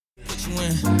put you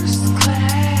in.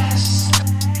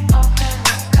 I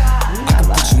can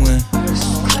put you in.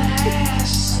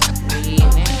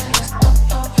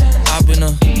 Hop in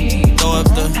her, throw up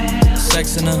the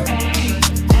sex in her.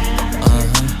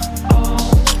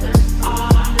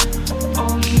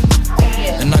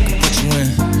 And I can put you in.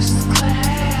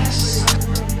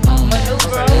 I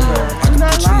can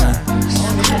put you in.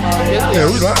 Yeah,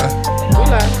 we live.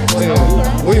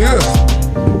 We here.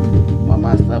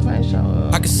 My stuff ain't show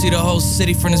up. I can see the whole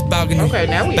city from this balcony. Okay,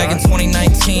 now we Back are. in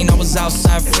 2019, I was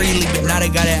outside freely, but now they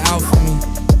got it out for me.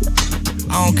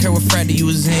 I don't care what frat you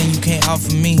was in, you can't out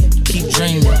for me. Keep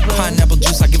dreaming. Pineapple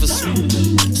juice, I give a sweet.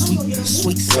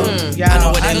 I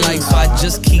know what they like, so I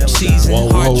just keep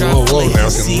cheesing. Hard drop Whoa. Now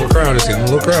it's getting a little crowded. It's getting a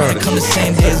little crowded. Come the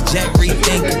same day as Jack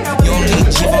rethinking. You don't need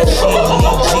Givenchy, you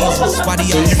need Jesus. Why do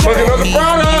y'all fucking up the me?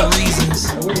 product.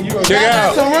 Reasons. Check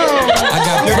out. I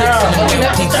got bricks in the damn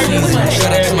peak season.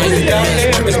 Shout out to my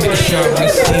UPS workers, make sure I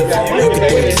receive. You can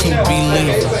do it too,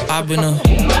 believe. I've been a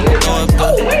throw up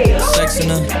the sex in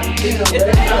her.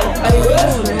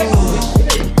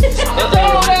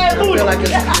 I feel like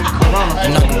it's corona.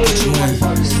 And I can put you in.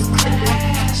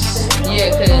 Yeah,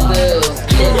 cause on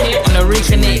the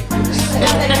reconnect.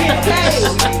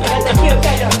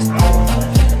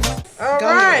 All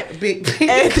right. Big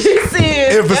And this is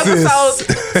Emphasis.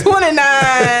 episode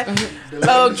 29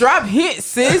 of Drop Hit,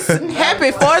 sis.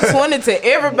 Happy 420 to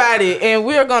everybody. And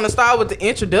we're going to start with the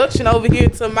introduction over here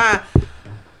to my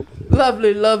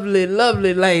lovely Laylee.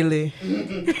 Lovely Laylee.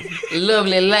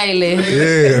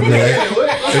 Yeah, man.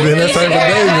 It's been that type of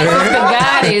day, man. The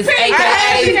goddess,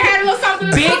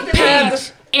 aka Big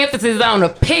Peach. Emphasis on the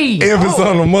P. Emphasis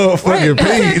on the motherfucking P.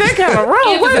 That kind of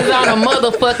wrong. Emphasis on the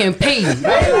motherfucking P.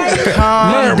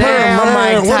 Calm down,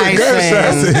 Mike What a gunshot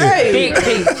Tyson. said. Big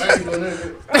Peach.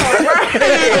 And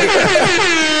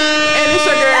it's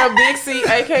your girl, Big C,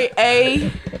 a.k.a.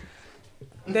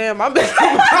 Damn, I'm bad.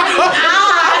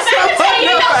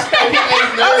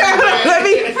 Okay, let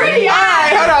me. All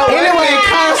right, hold on. Anyway,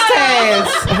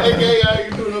 Constance.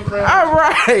 All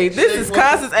right, this is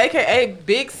Constance, a.k.a.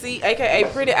 Big C, a.k.a.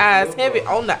 Pretty Eyes, heavy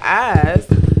on the eyes.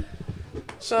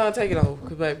 Sean, take it over,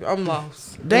 cause baby, I'm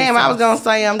lost. Damn, I was gonna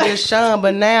say I'm just Sean,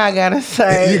 but now I gotta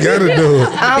say You gotta do it.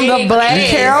 I'm the Big Black Peach.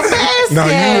 Carol Baskin. No,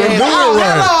 you didn't do it Oh,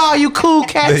 right. hello, all you cool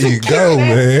cats. There you go,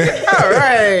 man. All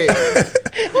right.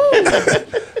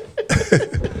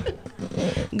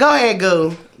 Go ahead,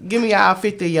 go. Give me all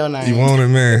 50 of your name. You want it,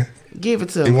 man. Give it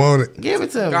to You me. want it. Give it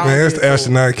to me. Man, it's the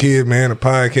astronaut kid, man. The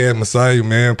podcast messiah,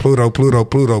 man. Pluto.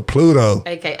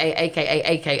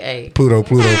 AKA. Pluto.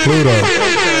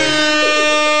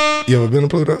 You ever been to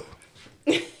Pluto?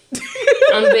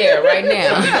 I'm there right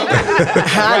now.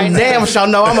 I damn sure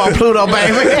know I'm on Pluto,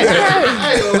 baby.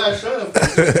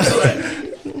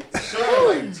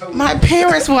 My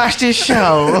parents watched this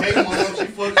show.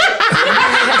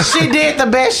 She did the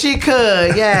best she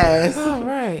could, yes. All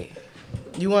right.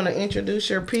 You want to introduce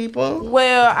your people?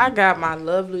 Well, I got my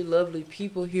lovely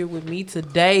people here with me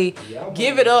today.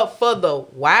 Give it up for the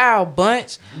Wild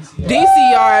Bunch.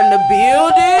 DCR in the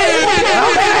building.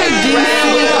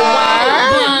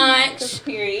 Bunch.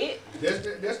 Period.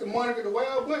 That's the moniker, the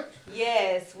Wild Bunch.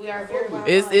 Yes, we are very wild.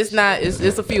 It's not. It's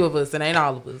a few of us. It ain't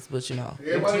all of us, but you know.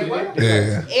 Everybody wild.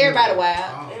 Yeah. Everybody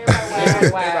wild. Everybody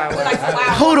wild. We're like the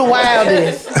wild. Who the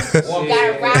wildest?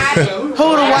 Got riding. Who the You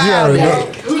already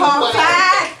wildest? know. Talk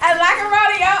back and like a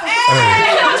rodeo.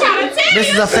 Hey, I'm trying to tell This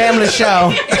is a family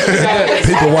show.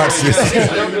 People watch this.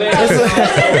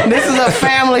 This is a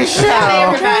family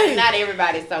show. Not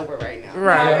everybody's sober right now.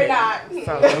 Right. We're not.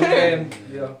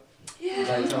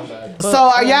 So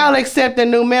are y'all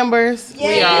accepting new members?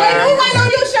 Yeah. We waiting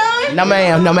on you, Sean. No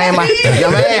ma'am, no ma'am, no ma'am. We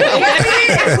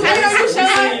waiting on you,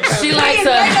 Sean. She likes a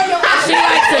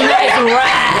nice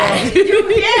ride.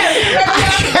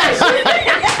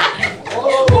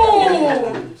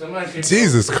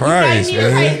 Jesus Christ,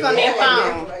 man. On that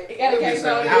phone. You got a case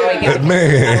on it.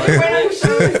 Man.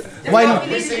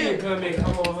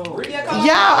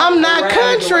 Y'all, I'm not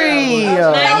country.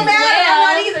 No matter, I'm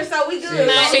not either, so we good.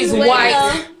 She's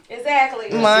white. Exactly.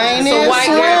 Mine So is white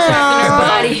girl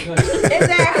trapping her swim. body.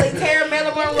 Exactly. Tara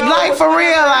Marilyn Monroe. Like for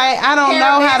real, like I don't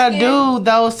know how to do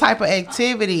those type of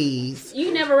activities.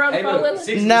 You never rode a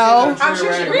four-wheeler? No, I'm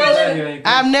sure she really.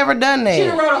 I've never done You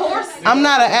that. rode a horse? I'm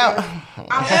not an out.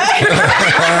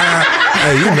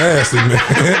 Hey, you nasty, man.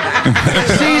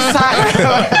 She's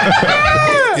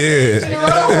Yeah.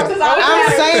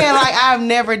 I'm saying like I've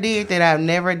never did that. I've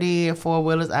never did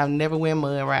 4-wheelers. I've never went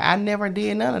mud right. I never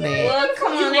did none of that. Well,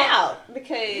 come on out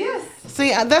because See,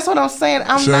 that's what I'm saying.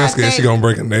 I'm Sean not scared she that. gonna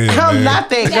break a nail, I'm man. not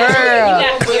that girl.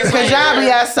 Cause y'all be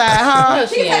outside, huh?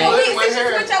 she said, "Wait, since you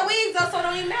put your wigs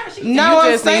No, You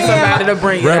I'm just need saying. somebody to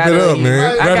bring Wrap it it out up, of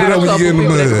man. you. Wrap it up when you get in the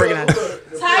mud.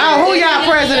 Oh, who y'all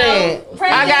president?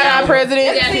 I got our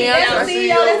president. That's the Tim.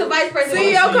 CEO. That's the vice president.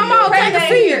 CEO, come on, take a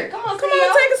seat. Come on, Come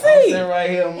on, take a seat. right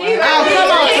here, man. Oh,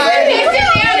 come on, Tiger.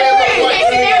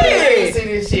 See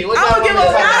this shit. What I'm gonna give a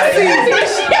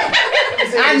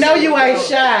I know you ain't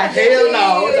shy. Hell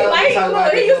no. Like,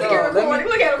 look, he used to get recorded.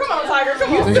 Look at him. Come on, Tiger.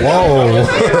 Come on. Whoa.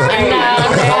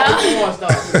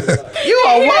 You a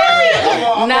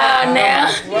what?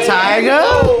 Now. Tiger?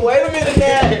 Oh, wait a minute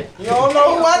now. You don't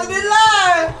know who watching it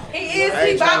live. He is.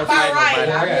 He about right.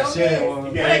 I got shit.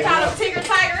 What they call him? Tigger,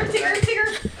 Tiger, Tigger, Tigger.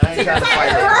 I ain't trying to fight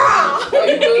Tiger.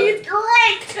 that. He's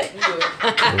great.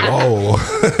 Whoa.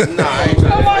 Nah, I ain't Come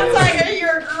trying on, Tiger.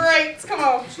 You're great. Come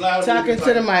on. to slide. Talking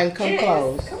to the mic, come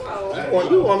close. Come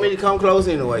on. You want me to come close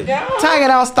anyway? Tiger,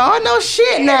 don't start no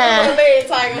shit Go now. to bed,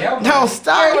 Tiger. Don't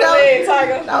start Go to no. bed,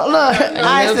 Tiger. Don't look.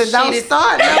 I said don't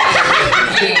start no.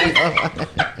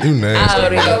 You nasty.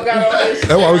 Already.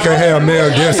 That's why we can't have male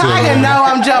guests Tiger here. know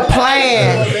I'm just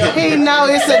playing. He know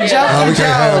it's a We joke. can't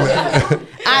have it.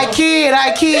 I kid. All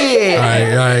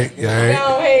right. Go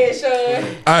ahead, Sean.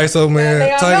 All right, so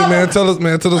man, Tiger, man, tell us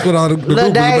what all the group is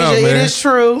Lil about, Deja, it man. is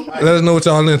true. Let us know what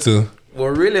y'all into. Well,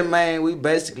 really, man, we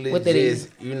basically What that just,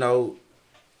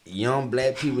 young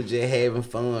black people just having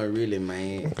fun, really,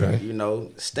 man. Okay.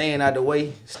 Staying out the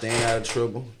way, staying out of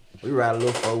trouble. We ride a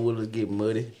little four-wheelers, get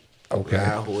muddy. Okay.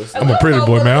 Ride horses. I'm a pretty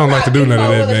boy, man. I don't like to do none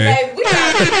of that, man.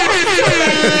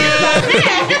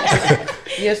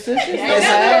 Your sister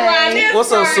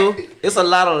What's up, Sue? It's a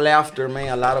lot of laughter, man.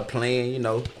 A lot of playing,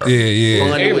 Yeah.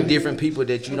 Fun with different people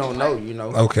that you don't know,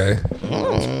 Okay.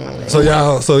 So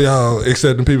y'all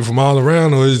accepting people from all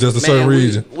around, or is it just a certain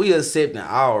region? We accepting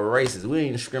all races. We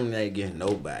ain't discriminating against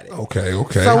nobody. Okay.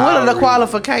 So what are the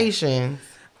qualifications?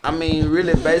 I mean,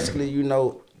 really, basically,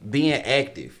 being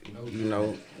active,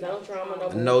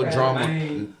 no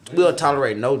drama. We'll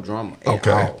tolerate no drama at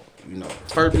Okay. all.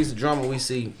 First piece of drama we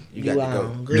see, you got to go.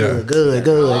 Good.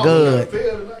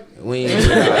 We ain't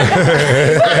I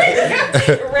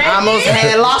almost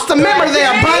had lost a member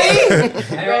there, buddy.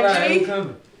 Yeah.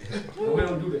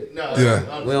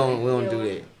 we don't do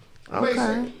that.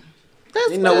 Okay.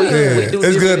 We Yeah. do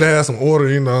It's good different- to have some order,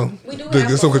 do to have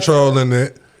get some order. control in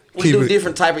that. We Keep do it.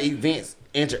 different type of events,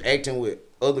 interacting with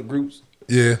other groups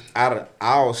Yeah. out of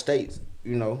all states.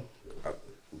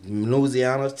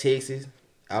 Louisiana, Texas,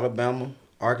 Alabama,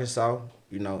 Arkansas.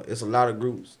 It's a lot of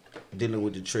groups dealing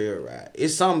with the trail ride.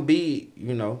 It's something big,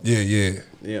 Yeah.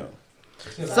 Yeah.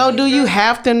 So do you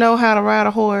have to know how to ride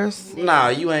a horse? Nah,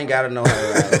 you ain't gotta know how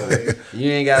to ride a horse.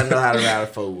 You ain't gotta know how to ride a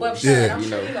four-wheel. Well, Yeah. Sean, I'm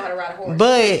sure you know how to ride a horse.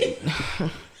 But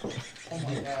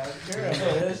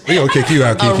We gonna kick you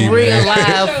out, A Kiki, real man.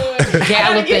 live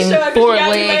galloping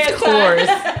four-legged horse.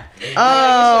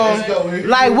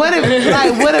 like what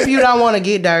if you don't want to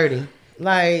get dirty?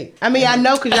 Like, I mean, I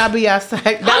know because y'all be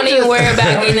outside. Don't even worry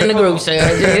about getting in the group, Sean.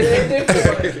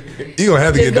 Just You gonna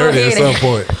have to get go dirty at ahead some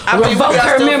point. revoke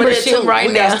her membership right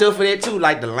we now. got stuff for that too,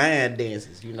 like the line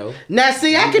dances, Now,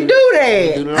 see, I can do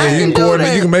that. Yeah, you can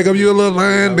coordinate. You can make up your little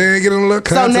line, then get in a little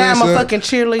So contest. now I'm a stuff. fucking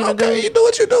cheerleader, Okay, you dude. do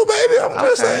what you do, baby. I'm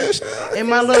just saying. Shit. In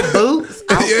my little boots.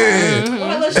 Yeah.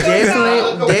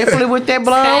 Definitely with that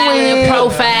blonde Styling, wig.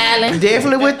 profiling.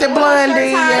 Definitely with the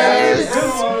blondie. Yes.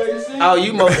 Oh,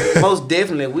 you most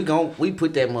definitely. We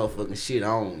put that motherfucking shit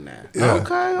on now. Yeah.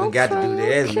 Okay, We got to do that.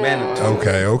 That's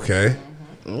mandatory. Okay.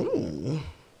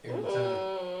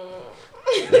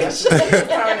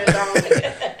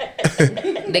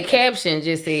 The caption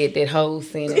just said that whole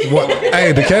sentence. Well,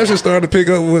 hey, the caption started to pick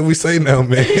up what we say now,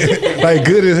 man. Like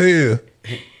good as hell.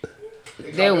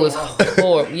 That was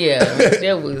horrible. Yeah,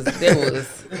 that was.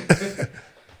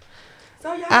 So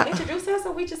y'all introduce us,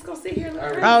 or we just gonna sit here and look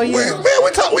Oh, Man, yeah.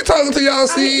 we talking to y'all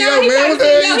CEO, no, he man. What the talking to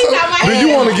hell CEO. He you talking talking? Do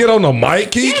you want to get on the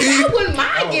mic, Kiki? I wouldn't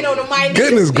mind getting on the mic.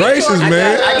 Goodness gracious,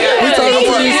 man. We talking to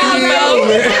the CEO,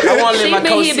 man. I want to She let my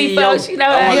been here before. co-CEO. She know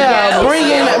how Yeah, to go.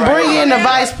 bring in the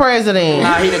vice president.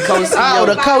 Nah, he the co-CEO. Oh,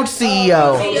 the coach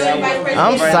CEO.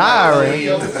 I'm sorry.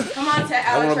 Come on,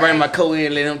 I want to bring my co in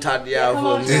and let him talk to y'all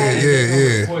for a minute.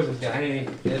 Yeah.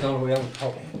 That's the only way I'm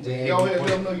talking. Y'all let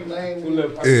them know your name.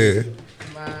 Yeah.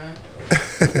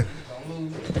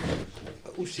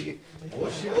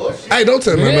 Hey, don't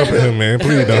tell nothing up for him, man.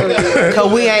 Please don't.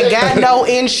 Cause we ain't got no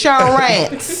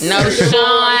insurance. No,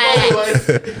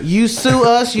 Sean. You sue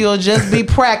us, you'll just be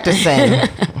practicing.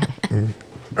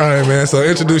 All right, man. So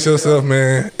introduce yourself,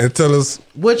 man, and tell us.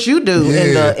 What you do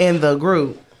Yeah. in the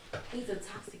group. He's a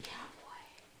toxic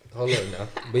cowboy. Hold up now.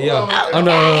 But yeah, I'm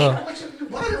the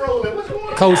Body rolling. What's going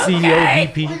on? co-CEO,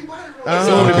 VP.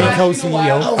 Soon to be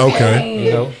co-CEO.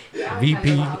 Okay.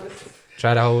 VP,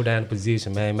 try to hold down the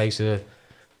position, man. Make sure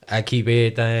I keep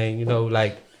everything, you know,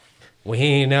 like when he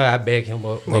ain't there, I back him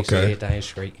up, make sure everything's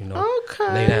straight, you know.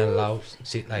 Okay. Lay down the law,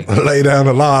 shit like that. Lay down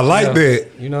the law. I like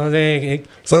that. You know what I'm saying?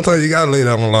 Sometimes you gotta lay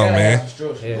down the law, man.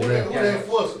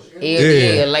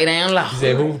 Yeah, lay down low. You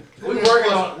said who? We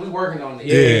working on it.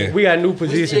 Yeah. We got a new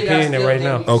position pending right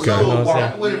now. Okay. You know what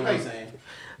I'm saying?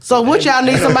 So what y'all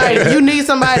need somebody? You need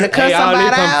somebody to cut Hey, all somebody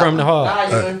this come out. from the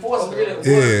heart. Nah, you enforce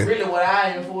really what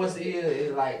I enforce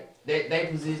is like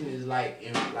that position is like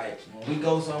when we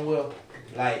go somewhere,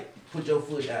 like put your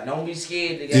foot down. Don't be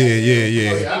scared to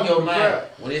Yeah. in your mind.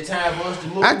 When it's time for us to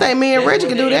move. I think me and Reggie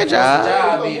can do that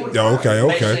job. Yeah, okay.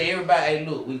 Make sure everybody, hey,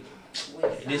 look,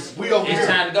 it's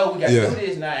time to go. We gotta do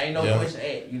this now. Ain't no question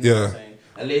at. You know what I'm saying?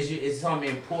 Unless it's something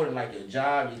important like your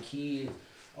job, your kids,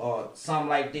 or something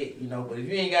like that, you know. But if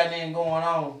you ain't got nothing going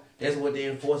on, that's what the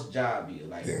enforced job is.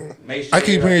 Like, make sure I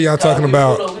keep hearing y'all talking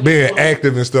about being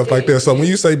active and stuff like that. So when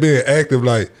you say being active,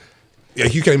 like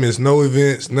you can't miss no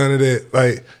events, none of that.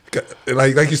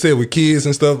 Like you said with kids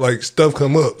and stuff, like stuff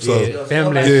come up. So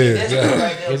family,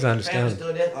 it's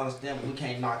understandable. That's understandable. We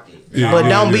can't knock it. But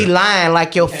don't be lying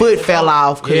like your foot fell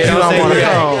off because you don't want to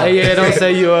come. Yeah, don't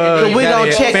say you we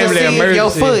gonna check to see if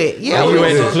your foot. Yeah, you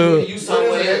at the club. You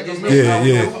somewhere.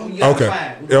 Okay.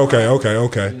 You know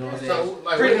what I'm saying?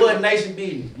 Pretty much nation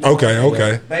business.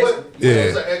 Okay. Basically. Yeah.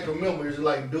 As an active member, is it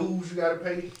like dues you gotta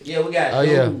pay? Yeah, we got. Oh,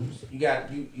 yeah. You got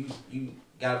you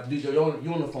got to do your own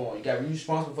uniform. You got to be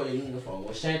responsible for your uniform.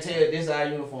 When Chantel, this is our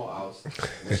uniform house.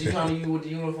 When she come to you with the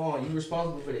uniform, you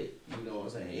responsible for that. You know what I'm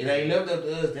saying? It ain't left up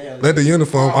to us to handle. Let the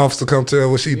uniform officer come tell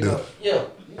what she do. Yeah,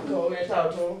 you can go over there and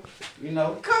talk to him. You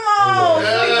know. Come on,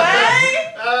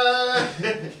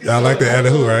 Y'all like the add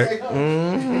who, right?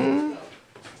 Mm-hmm.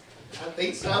 I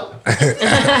think so.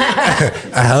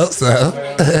 I hope so.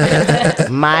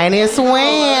 Mine as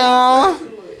well.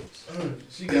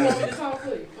 She got it.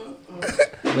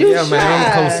 Yeah,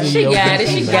 man, I'm She got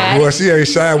it. Boy, she ain't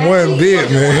shy one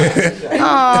bit, man.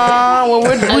 Well, we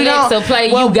Alexa don't play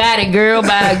 "You Got It, Girl"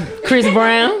 by Chris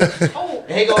Brown.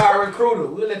 Here go our recruiter.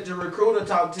 We'll let the recruiter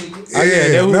talk to you.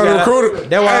 Yeah, no recruiter.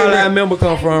 That's where all our member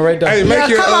come from, right there. Hey, make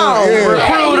your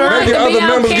recruiter. Make your other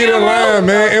members get in line,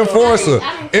 man. Enforce.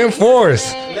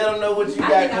 Let them know what you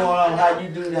got going on, how you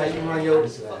run your.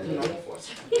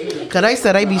 Cause they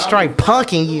said they be straight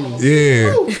punking you.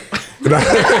 Yeah. I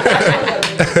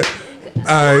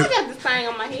got this thing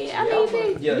on my head. I need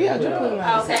this. Yeah, just put it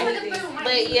on. Okay.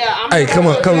 But yeah, I'm Hey, come a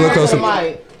little closer.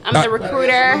 I'm the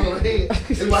recruiter.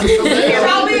 Watch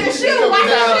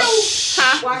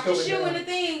the shoe and the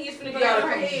thing. It's gonna be on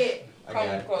her head. Come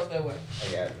across that way.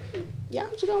 Y'all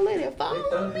just gonna let it fall? I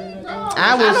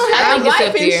I don't have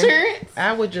life insurance.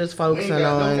 I was just focusing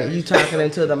on you talking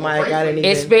into the mic. I didn't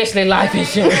even. Especially life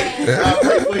insurance.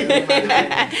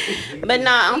 But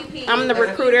no, I'm the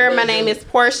recruiter. My name is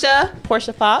Portia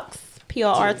Fox,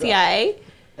 Portia.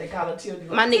 They call it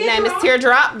Teardrop. My nickname is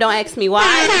Teardrop. Don't ask me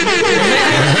why.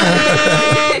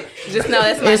 Just know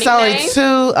that's my It's nickname. only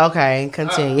two. Okay,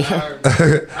 continue.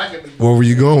 Where were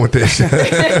you going with this?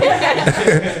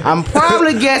 I'm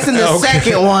probably guessing the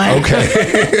second one.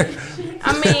 Okay.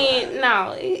 I mean,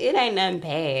 no, it ain't nothing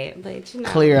bad, but you know.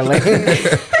 Clearly,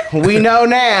 we know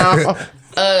now.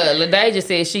 LaDaja just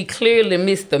said she clearly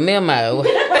missed the memo.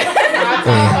 I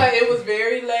told her it was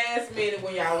very last minute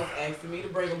when y'all was asking me to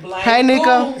bring a blank. Hey,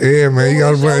 Nico. Yeah, man, you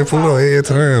gotta blame Pulo every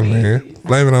time, man.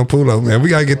 Blame it on Pulo, man. We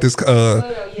gotta get this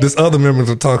this other member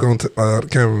to talk on the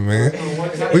camera, man.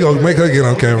 We gonna make her get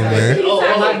on camera, man.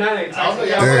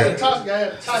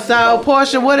 So,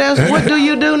 Portia, what else? What do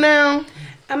you do now?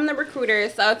 I'm the recruiter,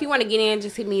 so if you want to get in,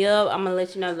 just hit me up. I'm gonna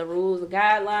let you know the rules and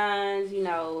guidelines. You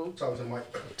know, Talking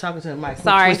to the mic.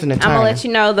 sorry, I'm gonna let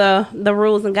you know the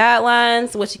rules and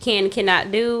guidelines, what you can and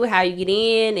cannot do, how you get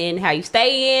in, and how you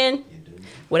stay in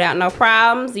without no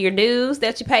problems. Your dues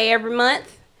that you pay every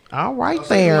month. All right,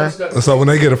 there. So when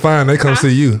they get a fine, they come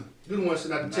see you. No.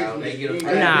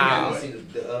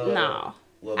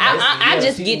 I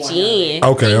just get you in.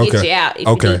 Okay, and okay. Get you out if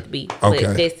you need to be. But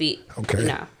Okay. that's it. Okay.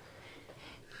 No.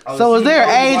 So, is there an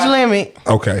age limit?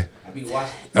 Okay.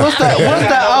 What's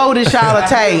the oldest y'all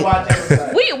take?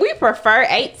 We prefer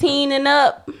 18 and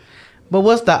up. But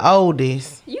what's the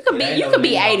oldest? You could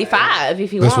be 85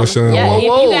 if you That's want. what Sean Yeah, want. if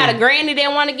you got a granny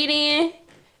that want to get in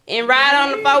and ride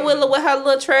on the 4-wheeler with her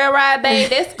little trail ride, babe,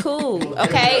 that's cool.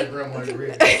 Okay.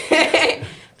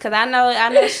 Cause I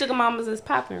know sugar mamas is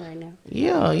popping right now.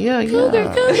 Yeah.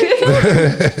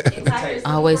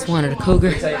 Always wanted a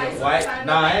cougar. Nah,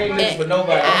 I ain't looking for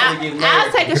nobody.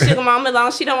 I'll take a sugar mama as long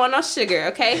as she don't want no sugar.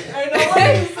 Okay.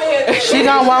 She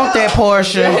gonna want that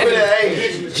Portia.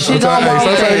 She gonna want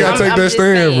Sometimes you gotta take that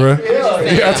stand, bro.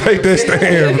 You gotta take that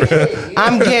stand, bro.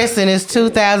 I'm guessing it's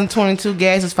 2022.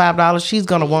 Gas is $5. She's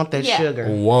gonna want that sugar.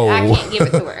 Whoa. I can't give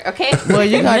it to her, okay? Well,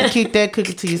 you gotta keep that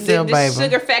cookie to yourself, the baby.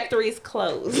 sugar factory is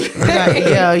closed.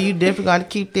 Yeah, you definitely gotta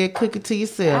keep that cookie to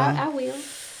yourself. I will.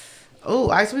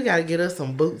 Oh, Ice, we gotta get us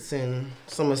some boots and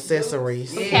some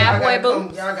accessories. Cowboy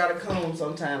boots. Y'all gotta come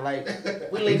sometime. Like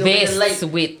we leave them Vests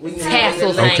late. with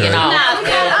tassels hanging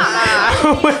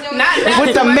off.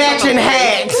 With the matching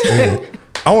hat.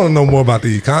 I want to know more about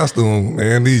these costumes,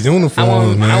 man. These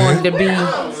uniforms, man. I want to be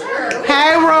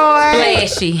Hey, Roy.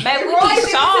 flashy. Baby, we keep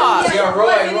sharp. Yeah,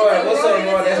 Roy, what's up,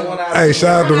 Roy? That's one I. Hey,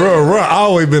 shout out to Roy. Roy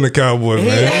always been a cowboy,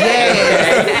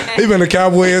 man. He been a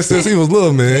cowboy since he was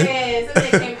little, man.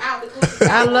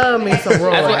 I love me some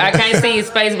Roy. That's what, I can't see his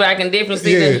face, but I can definitely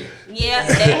see the. Yeah,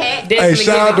 they had. Hey,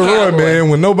 shout out to Roy, man.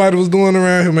 When nobody was doing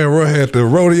around here, man, Roy had the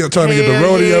rodeo, trying to get the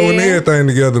rodeo and everything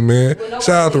together, man. Shout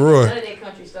out to Roy.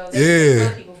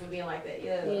 Yeah.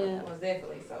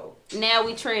 Now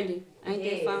we trendy. Ain't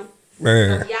that fun?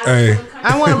 Man, hey.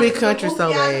 I want to be country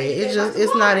so bad.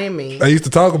 It's not in me. I used to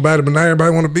talk about it, but now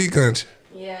everybody want to be country.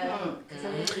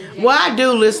 Well, I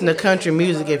do listen to country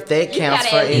music if that You counts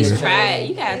gotta for at least anything. try it.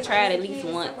 You gotta try it at least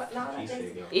once.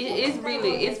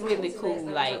 It's really cool.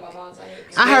 Like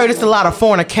I heard it's a lot of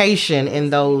fornication in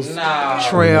those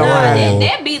trail rides.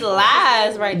 that be the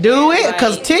lies right Do there. it?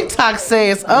 Because Like, TikTok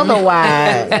says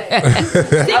otherwise.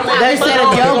 TikTok They said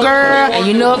if your girl... And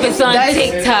you know if it's on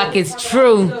TikTok, it's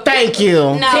true. Thank you.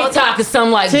 No, TikTok is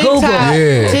something like TikTok,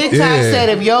 Google. TikTok said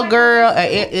if your girl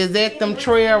is at them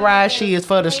trail rides, she is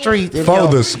for the streets. If For your-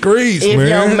 the streets, If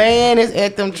your man. man is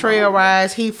at them trail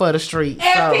rides, he for the streets.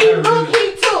 So.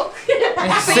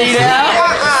 See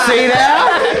that? See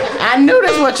that? I knew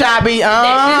that's what y'all be on.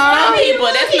 That's just some people.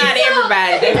 That's not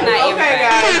everybody. That's not everybody.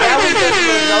 That was just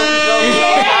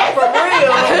for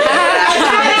real.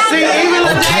 See, even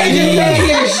the Asian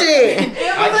and shit.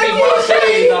 I keep my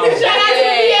shades on.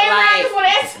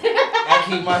 I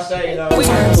keep my shades on. We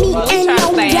trying to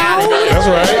stay out of it. That's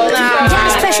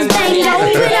right.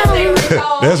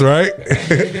 That's right.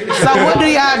 So what do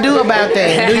y'all do about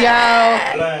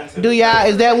that? Do y'all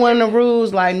is that one of the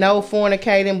rules, like no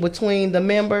fornicating between the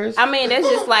members? I mean, that's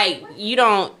just like you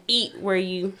don't eat where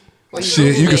you.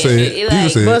 Shit, you can say it. You can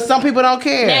say But it. some people don't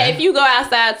care. Now, if you go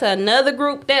outside to another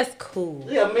group, that's cool.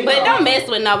 But don't mess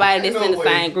with nobody that's in the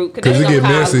same group. 'Cause it get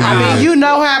messy. I mean, you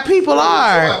know how people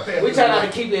are. We try not to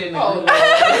keep it in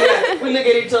there. We look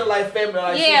at each other like family.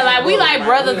 Like Yeah, like we like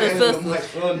brothers and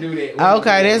sisters. We don't do that.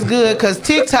 Okay, that's good because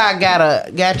TikTok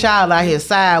got y'all out here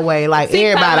sideways, like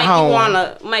everybody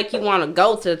home. Make you wanna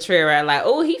go to the trail ride. Like,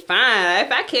 oh, he fine.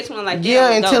 If I catch one like that, Yeah,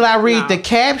 I'll until go. I read the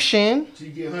caption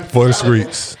For the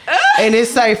streets. and it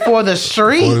say for the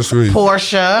street, For the street.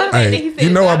 Portia. Hey, I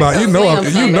know about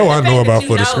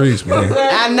for the streets, man.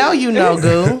 I know you know,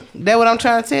 Goo. That's what I'm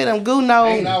trying to tell them. Goo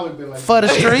know for the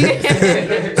street.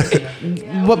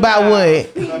 What about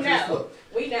what?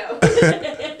 We know.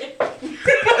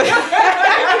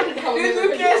 Did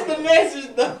you catch the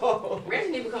message though? Reggie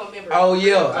need to become a member. Oh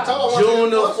yeah, June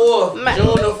the 4th. June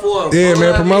the 4th. Yeah,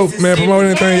 man, promote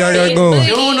anything y'all got going.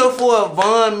 June the 4th,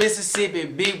 Vaughn, Mississippi.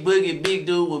 Big Boogie, Big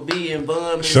Dude will be in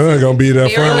Vaughn, Mississippi. Sean gonna be there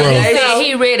front He row. said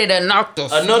he ready to knock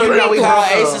us. Another You know group we called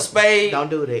have Ace of Spades. Don't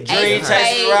do that. Dream Ace of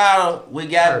Chasing Spades. Rider. We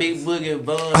got Big Boogie and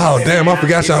Vaughn. Oh damn, I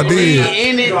forgot y'all Need did.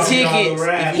 any tickets? If you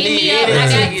Hit need me up. I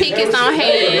got tickets on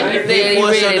hand. He said he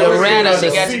ready to rattle the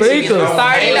speakers.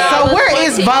 $30. So where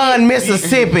is Vaughn,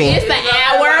 Mississippi? It's an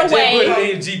hour away.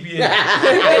 It's an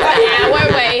hour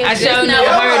away. I Just sure know never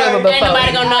heard of it Ain't before.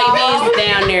 nobody gonna know your business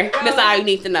down there. That's all you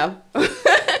need to know.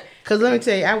 Because let me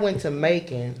tell you, I went to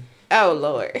Macon. Oh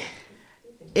Lord.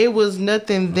 It was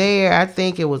nothing there. I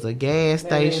think it was a gas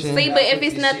station. See, but if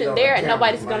it's nothing there,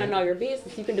 nobody's gonna know your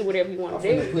business. You can do whatever you want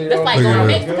to do. That's like going to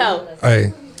Mexico.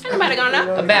 Hey, Ain't nobody gonna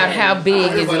know. About how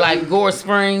big is it? Like Gore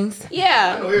Springs?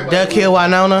 Yeah. Duck Hill,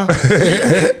 Winona.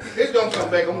 It's gonna come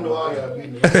back. I'm gonna do all y'all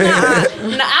business.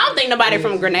 No, I don't think nobody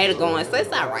from Grenada going, so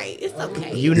it's all right. It's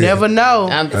okay. You never know.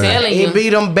 I'm telling It you. be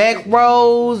them back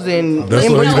rows and That's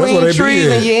in what- that's what between they be trees,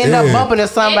 at. and you end up Yeah. bumping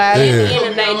into somebody. At the end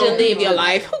of the day, just live your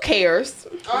life. Who cares?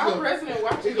 Our president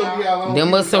watching It's gonna be y'all. how long.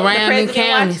 Them was surrounding The president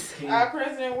counties. Our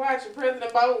president watching.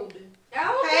 President Bold.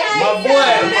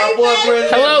 My boy,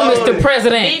 President. Hello, Mr. Big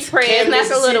President. press, not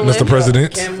the little Mr. one.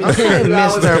 President.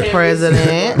 Mr.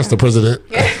 President. Mr. President.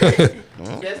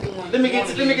 Let me get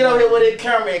over here with that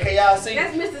camera. Can y'all see?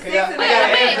 That's Mr. Can y'all-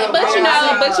 Sexy. But you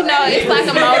know, it's like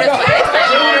a motorcycle.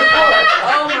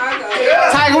 Oh my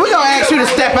God. Tiger, we're going to ask you to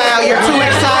step out. You're too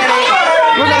excited.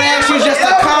 We're going to ask you just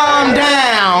to calm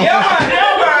down.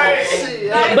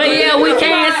 But yeah, we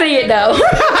can see did though.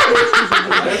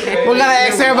 We're gonna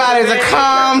ask everybody to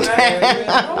calm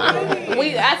down.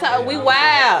 We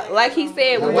wild. Like he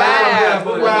said, we wild.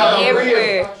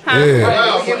 Everywhere.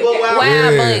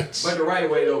 Wild bunch. But the right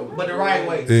way though. But the right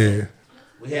way. Yeah.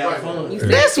 We have fun.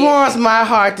 This warms my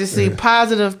heart to see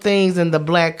positive things in the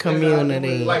black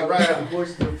community. Like riding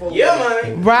horses and four-wheelers. Yeah,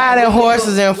 man. Riding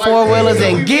horses and 4-wheelers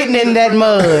and getting in that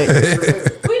mud.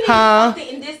 Huh? Bro,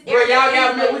 y'all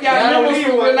got milk. We got milk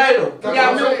from Grenada. We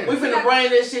got milk. We finna bring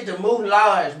this shit to Mood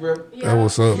Lodge, bro. That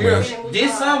what's up, man.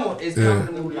 This summer is coming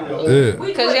to Mood Lodge. Yeah.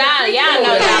 Cause y'all know y'all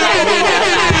like being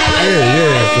outside.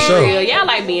 Yeah, for sure. Y'all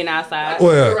like being outside.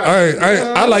 Well,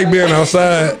 I like being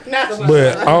outside,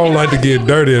 but I don't like to get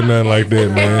dirty or nothing like that,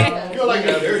 man.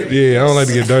 Yeah, I don't like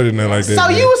to get dirty or nothing like that. So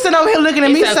man. you was sitting over here looking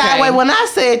at me It's okay. sideways when I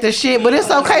said the shit, but it's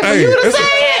okay for you to say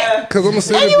it. Cause I'm a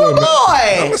city And you a boy.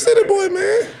 I'm boy. a city boy,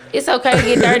 man. It's okay to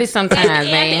get dirty sometimes, At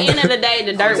the man. end of the day,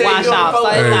 the dirt wash off. So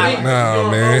it's Hey, not. nah,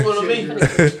 man.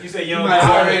 You say you don't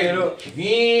if you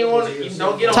ain't want to,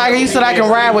 don't get on. Tiger, you said I can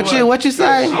ride with you. What you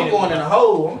say? I'm going in the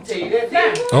hole. I'm gonna tell you that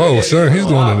now. Oh, sure, he's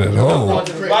going in that hole. Going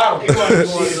to the bottom.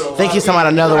 Think you talking about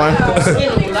another one.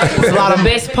 The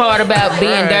best part about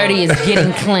being dirty is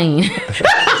getting clean.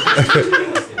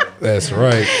 That's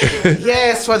right.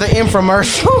 Yes, for the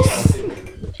infomercials.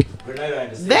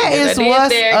 That is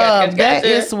what's up. That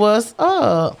is what's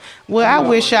up. Well, I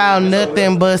wish y'all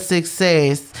nothing but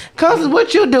success. Cause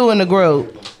what you do in the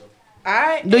group?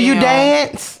 Do you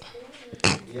dance?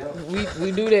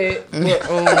 We do that.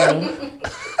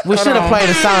 We should have played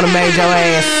a song and made your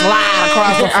ass slide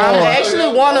across the I'm floor.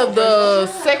 actually one of the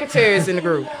secretaries in the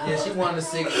group. Yeah, she wanted to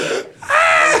sing.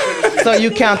 So you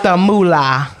count the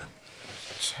moolah.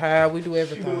 Child, we do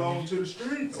everything. Whoa.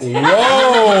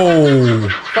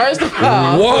 First of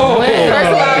all, Whoa. Where's the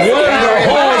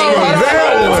horns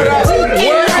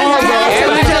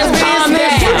from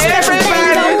that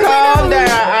everybody calm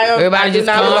down. Everybody just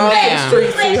calm down.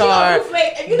 Street, sweetheart.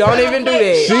 Don't even do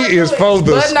that. She is for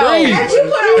the But no, streets.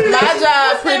 my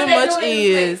job pretty much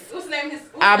is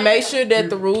I make sure that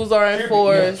the rules are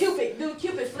enforced.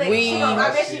 We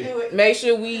make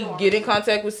sure we get in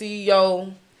contact with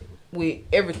CEO with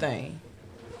everything.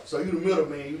 So you the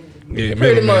middleman. Yeah,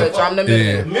 Pretty much, I'm the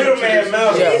middleman. Middleman,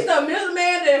 He's the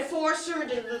middleman, the enforcer,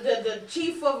 the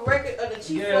chief of record, or the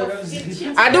chief of.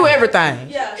 I do everything.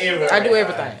 Yeah. I do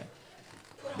everything.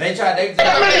 They try.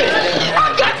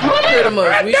 Pretty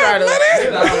much, we try to.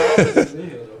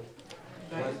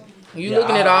 You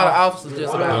looking at all the officers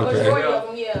just about.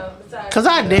 Cause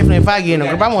I definitely, if I get in a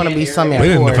group, I want to be something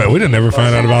important. We didn't ever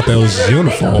find out about those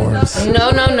uniforms.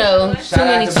 No. Too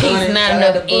many chiefs, not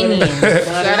enough Indians.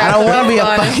 I don't want to be a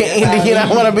fucking Indian. I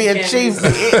want to be a chief.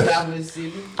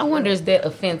 I wonder is that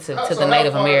offensive to the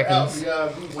Native Americans?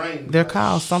 They're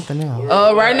called something else.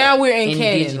 Right now we're in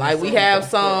Canyon. Like we have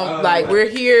some. Like we're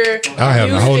here. I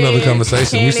have a whole nother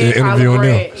conversation. We still interviewing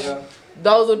them.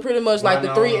 Those are pretty much like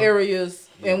the 3 areas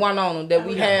in Winona that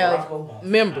we have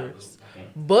members.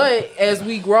 But as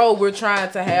we grow, we're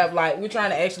trying to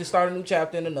actually start a new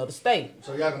chapter in another state.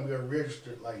 So y'all gonna be a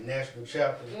registered like national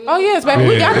chapter? Oh yes, baby.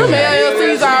 We got them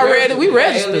LLCs already. We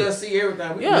registered. LLC,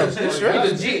 everything. Yeah, This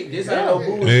legit. This ain't no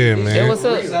bullshit. Yeah, man. What's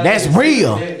up? That's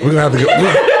real. We're gonna have to go.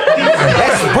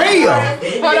 That's real.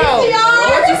 Hold on.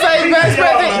 What you say, best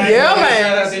president? Yeah,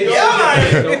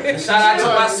 man. Shout out to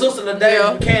my sister today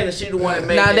on Canada. She the one that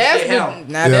made Now that shit happen.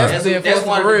 that's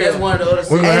one. for real. That's one of the other.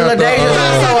 We're gonna And have LaDeja's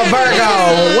also a Virgo.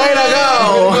 Way to go.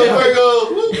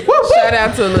 Shout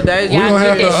out to LaDeja. We're gonna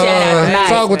have get that shout out to tonight,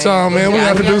 talk with y'all, man. We Y'all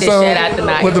have to get do that shout out something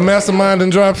tonight. with the mastermind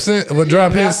and drop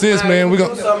hit sis, man. We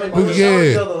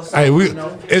Hey,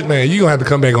 man, you gonna have to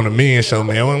come back on the men show,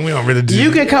 man. We don't really do.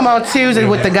 You can come on Tuesday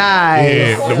with the guys.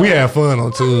 Yeah, we have fun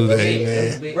on Tuesday,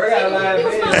 man. I got a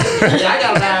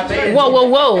live band.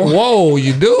 Whoa. Whoa,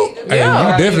 you do? Hey,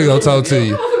 we definitely gonna talk to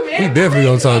you. We definitely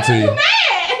gonna talk to you.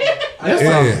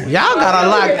 Yeah. Y'all got a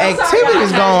lot of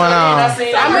activities going on. I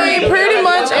mean, pretty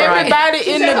much everybody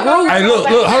in the group. Hey, look,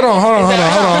 hold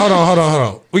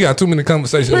on. We got too many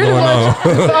conversations going on.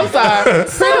 I'm sorry.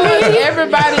 Pretty much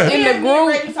everybody in the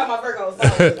group.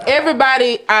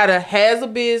 Everybody either has a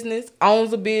business,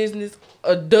 owns a business,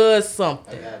 or does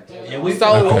something.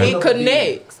 So it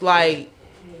connects. Like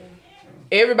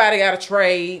everybody got a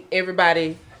trade.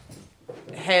 Everybody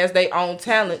has their own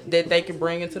talent that they can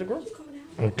bring into the group.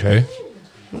 Okay.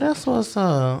 That's what's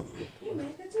up. In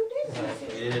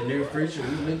the near future,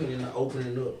 we looking into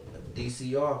opening up a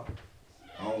DCR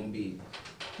on big.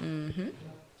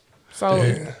 So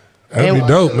That'd be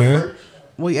dope, man.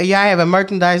 y'all having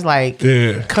merchandise like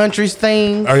countries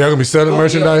things? Are y'all gonna be selling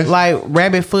merchandise like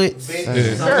rabbit foots,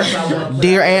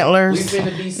 deer antlers?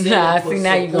 Nah, see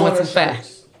now you're going too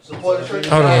fast. Hold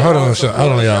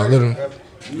on, y'all. Let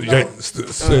him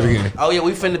say it again. Oh yeah,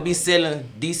 we finna be selling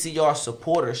DCR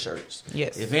supporter shirts.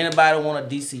 Yes. If anybody want a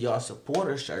DCR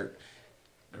supporter shirt,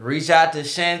 reach out to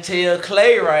Chantel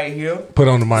Clay right here. Put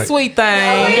on the mic. Sweet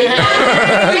thing.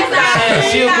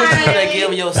 She'll put you in there,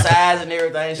 give your size and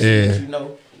everything. She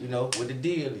you know what the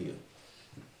deal is.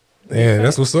 Yeah,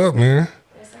 that's what's up, man.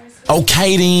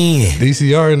 Okay then.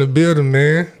 DCR in the building,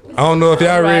 man. I don't know if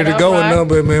y'all ready to go or nothing,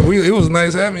 but man, it was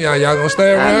nice having y'all. Y'all gonna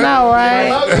stay around? I know,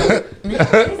 right?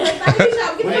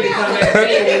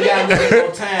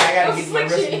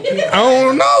 I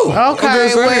don't know.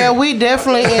 Okay, well, we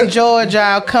definitely enjoyed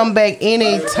y'all. Come back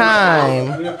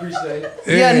anytime. We appreciate it.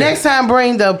 Yeah, next time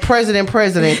bring the president,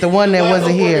 the one that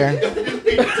wasn't here.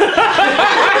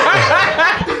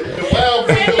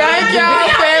 Thank y'all,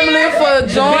 family, for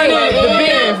joining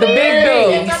the big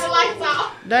dogs.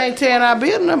 They ain't tearing our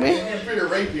building up in.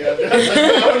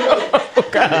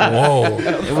 Whoa.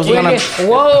 It was gonna.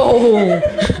 Whoa.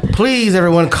 Please,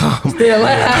 everyone, calm.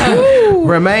 Still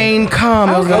Remain calm.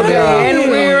 Okay, and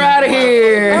we're out of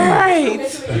here. All right.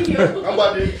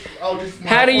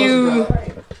 How do you?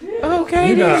 Okay.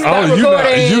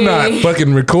 You not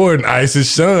fucking recording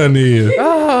ISIS. Sean is.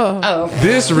 Oh.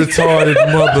 This retarded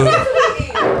mother.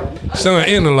 Sean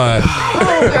in the line.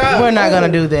 We're not gonna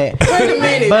do that. Wait a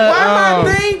minute. But, why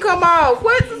my thing come off?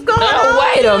 What's going on?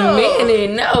 Oh, wait a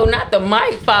minute. No, not the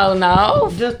mic falling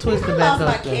off. Just twist it back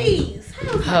up.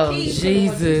 Oh,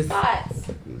 Jesus.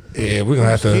 Yeah, we're gonna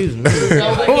have to.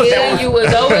 Over here, you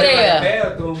was over there.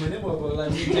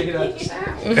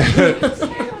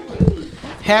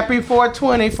 Happy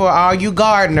 420 for all you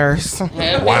gardeners.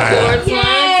 Happy Wow.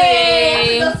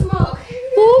 420.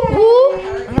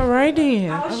 All right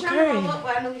then. I was trying to roll Okay. up,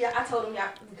 but I knew y'all. I told them y'all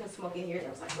we could smoke in here. They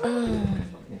was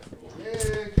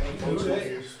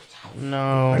like,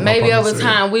 No. Maybe over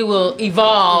time we will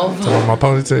evolve. Talk my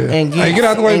ponytail. And get, hey, get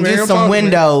out the way, and man. get I'm some talking,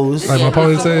 windows. man. Like my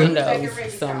ponytail.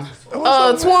 Windows, some.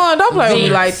 Twan, don't play with me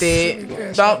like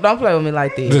that. Don't play with me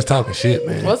like that. Just talking shit,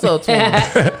 man. What's up,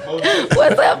 Twan?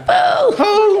 What's up,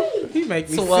 boo? He make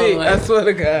me Twan. sick. I swear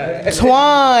to God.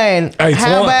 Twan, Hey,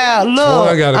 how Twan- about Twan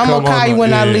look? gotta I'm come gonna call on you the-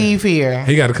 when I yeah. leave here.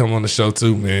 He got to come on the show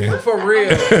too, man. For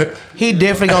real. He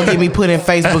definitely gonna get me put in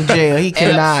Facebook jail. He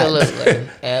cannot.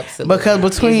 Absolutely. Because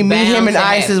between me, him, and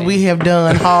ISIS, we have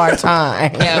done hard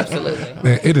time. Absolutely.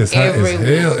 Man, it is hot Every as week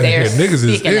hell in they're here. Niggas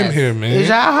is sticking in us. here, man. Is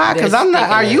y'all hot? Cause I'm not.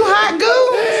 Are you hot,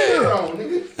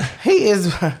 Goo? He is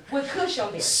with Kush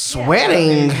on there.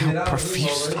 sweating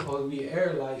profusely.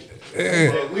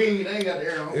 Yeah. We ain't got the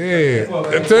air on.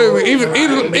 Yeah. I tell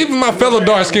you, even my fellow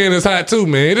dark skin is hot too,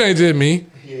 man. It ain't just me.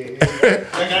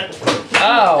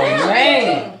 Oh,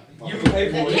 man. You can pay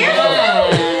for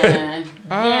it.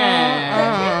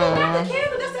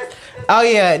 Oh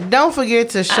yeah! Don't forget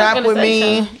to shop gonna with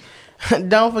say me.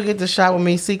 Don't forget to shop with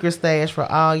me. Secret Stash for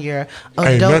all your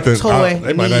Ain't adult nothing. toy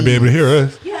They might not be able to hear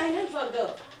us. Yeah, ain't nothing fucked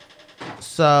up.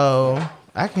 So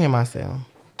I can hear myself.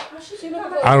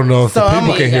 I don't know if So the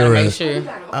people I'm- can hear Make us. sure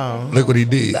Look what he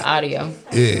did. the audio.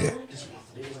 Yeah.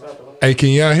 Hey, can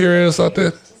y'all hear us out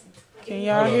there? Can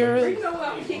y'all hear it?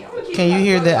 Can you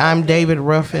hear that I'm David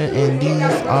Ruffin and these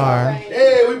are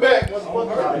Hey, we back.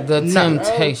 The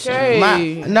Temptation. Okay.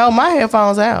 my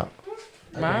headphones out.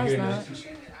 Mine's not.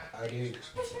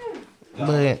 But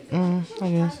I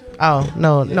guess. Oh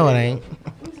no, it ain't.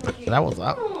 That was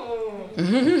up.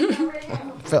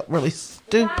 Felt really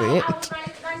stupid.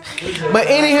 But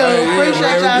anywho,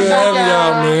 appreciate y'all. Good having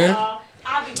y'all, man.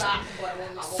 I'll be back.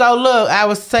 So look, I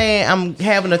was saying I'm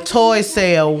having a toy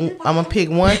sale. I'm gonna pick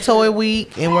one toy a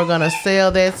week, and we're gonna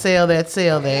sell that,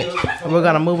 and we're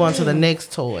gonna move on to the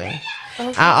next toy.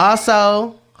 I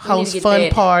also host get fun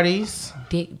that. parties.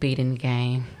 Dick beating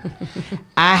game.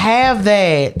 I have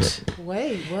that.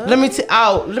 Wait, what? Let me tell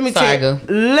Sorry, you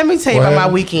What about my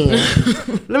happened? weekend.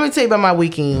 Let me tell you about my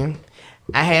weekend.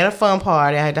 I had a fun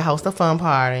party. I had to host a fun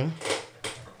party.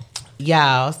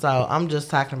 Y'all, so I'm just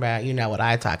talking about, what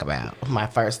I talk about. My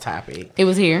first topic. It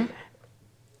was here.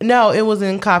 No, it was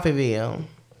in Coffeeville.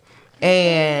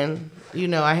 And,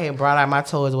 I had brought out my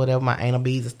toys, whatever, my anal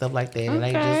beads and stuff like that. And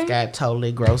they just got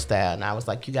totally grossed out. And I was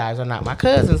like, you guys are not my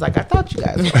cousins like I thought you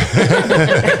guys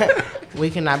were. We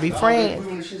cannot be friends.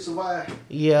 We shit survive.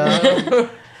 Yeah.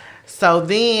 So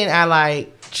then I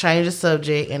changed the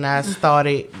subject and I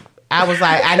was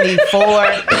like, I need 4.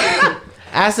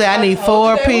 I said, I need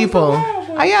 4 people.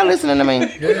 Are y'all listening to me?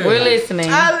 We're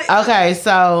listening. Okay,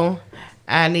 so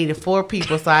I needed 4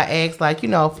 people, so I asked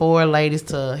 4 ladies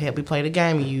to help me play the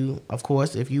game. And you, of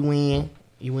course, if you win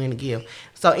the gift.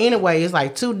 So anyway, it's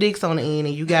like 2 dicks on the end,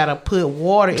 and you gotta put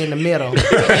water in the middle.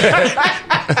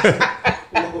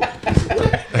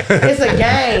 It's a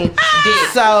game.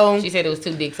 So she said it was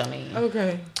 2 dicks on the end.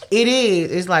 Okay. It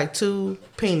is. It's like 2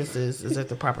 penises is at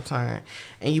the proper time,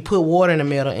 and you put water in the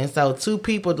middle, and so 2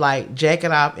 people jack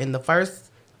it off, and the first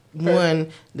one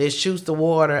that shoots the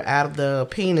water out of the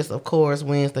penis, of course,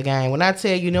 wins the game. When I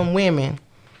tell you, them women,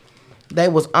 they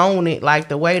was on it like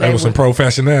the way they was some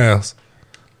professionals.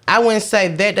 I wouldn't say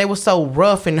that they were so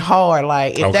rough and hard.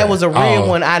 Like if that was a real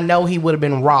one, I know he would have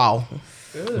been raw.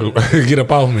 Get up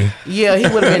off me. Yeah,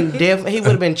 he would have been he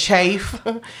would have been chafe,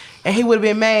 and he would have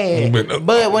been mad.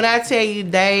 But when I tell you,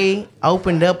 they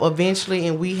opened up eventually,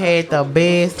 and we had the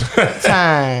best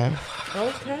time.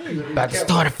 Okay, about to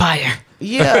start a fire.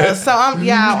 Yeah, so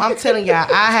I'm telling y'all,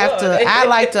 I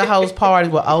like to host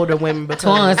parties with older women because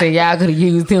Twan said y'all could have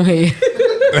used him here.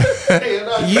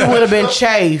 You would have been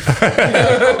chafe.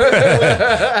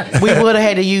 We would have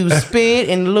had to use spit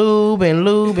and lube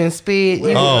and spit.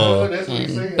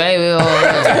 Baby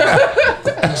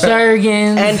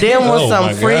Jergens. And then was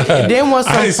some freaky. Then was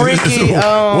some freaky.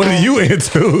 What are you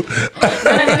into?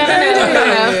 No.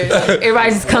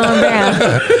 Everybody just calm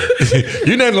down.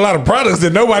 You named a lot of products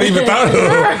that nobody even thought of.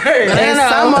 And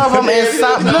some of them,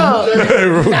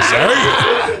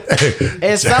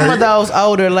 and some of those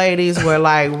older ladies were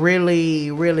like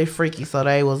really, really freaky, so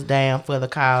they was down for the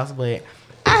cause. But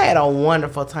I had a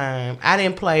wonderful time. I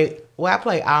didn't play. Well, I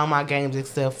played all my games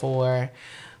except for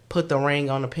put the ring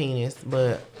on the penis.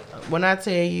 But when I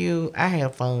tell you, I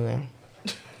had fun.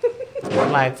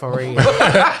 Like for real.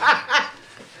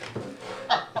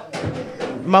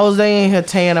 Mose in here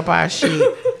tearing up our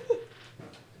shit.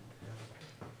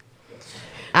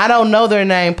 I don't know their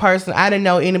name personally. I didn't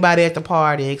know anybody at the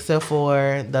party except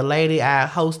for the lady I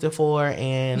hosted for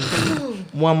and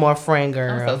one more friend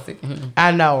girl. I'm so sick.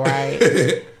 I know,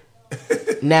 right?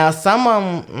 Now, some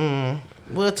of them,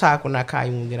 we'll talk when I call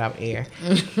you when we get off air.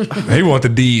 They want the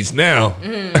deeds now.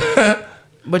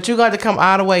 But you got to come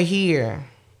all the way here.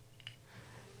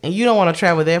 And you don't want to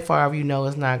travel that far if you know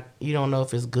it's not. You don't know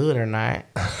if it's good or not.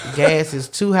 Gas is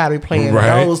too high to be playing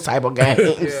those type of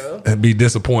games. Yeah. And be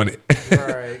disappointed.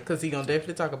 Right, because he gonna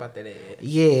definitely talk about that ad.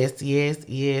 Yes.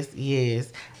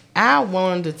 I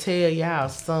wanted to tell y'all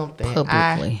something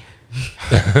Publicly.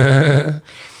 I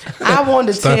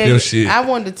wanted to Stop tell your you. shit. I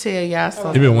wanted to tell y'all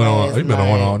something. You been on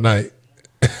one all night.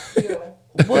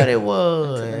 What it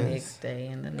was. The next day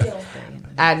and the next day.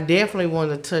 I definitely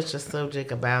want to touch the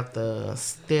subject about the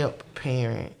step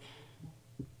parent.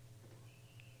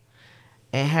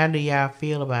 And how do y'all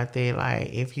feel about that?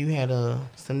 Like, if you had a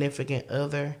significant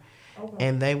other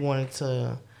and they wanted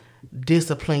to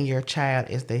discipline your child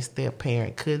as their step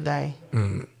parent, could they?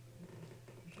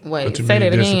 Wait, say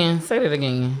that again. Say that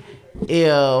again.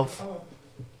 If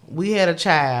we had a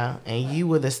child and you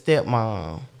were the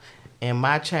stepmom and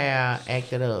my child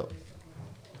acted up,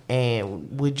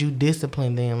 and would you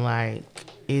discipline them? Like,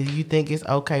 if you think it's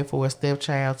okay for a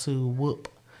stepchild to whoop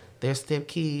their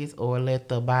stepkids or let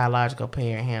the biological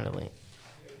parent handle it?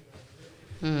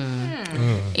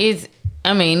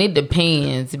 It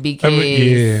depends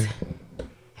because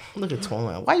Look at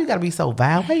Twan. Why you gotta be so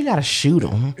vile? Why you gotta shoot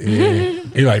him? Yeah.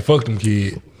 He like, fuck them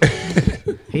kids.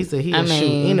 He said he'll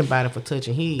shoot anybody for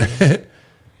touching his.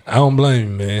 I don't blame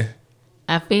him, man.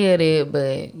 I feel it,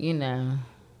 but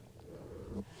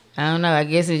I don't know. I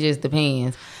guess it just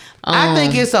depends. I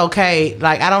think it's okay.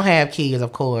 Like, I don't have kids,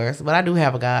 of course, but I do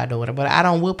have a goddaughter, but I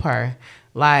don't whip her.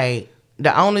 Like,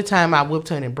 the only time I whipped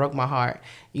her and it broke my heart.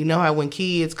 You know how when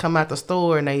kids come out the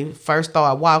store and they first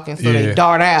start walking, so they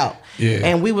dart out. Yeah.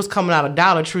 And we was coming out of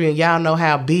Dollar Tree, and y'all know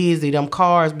how busy them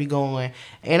cars be going.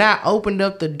 And I opened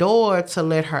up the door to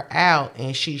let her out,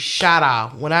 and she shot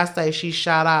off. When I say she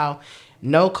shot off,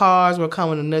 no cars were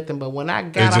coming or nothing. But when I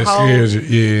got a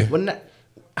hold,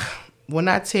 when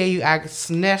I tell you I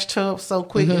snatched her up so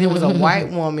quick, and it was a white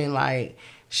woman, like,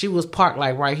 she was parked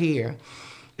like right here.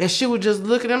 And she would just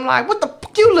look at him like, what the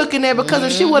fuck you looking at? Because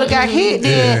if she would have got hit,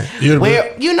 then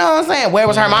where, you know what I'm saying? Where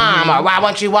was her mom? Or why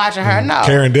wasn't you watching her? No.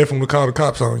 Karen definitely would call the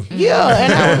cops on you.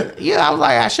 Yeah, and I was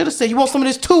like, I should have said, you want some of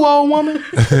this too, old woman?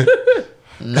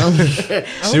 No.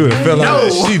 She would have fell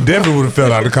out. She definitely would have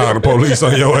fell out to call the police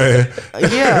on your ass.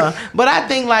 Yeah, but I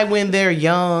think like when they're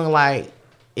young, like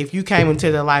if you came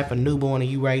into their life a newborn and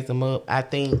you raised them up, I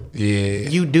think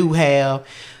you do have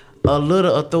a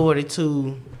little authority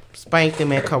to spank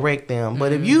them and correct them.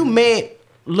 But if you met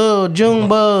little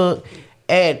Junebug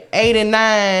at 8 and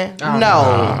 9,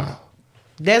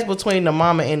 that's between the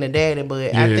mama and the daddy.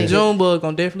 But I think Junebug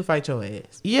gonna definitely fight your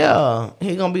ass. Yeah,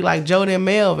 he gonna be like Jody and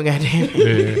Melvin. Goddamn.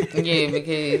 Yeah,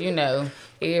 because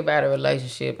everybody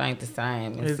relationship ain't the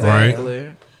same. Exactly.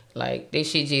 So, like this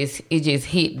shit just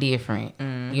hit different.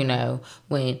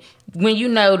 When you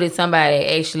know that somebody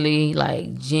actually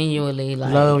like genuinely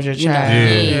like loves your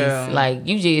child. Like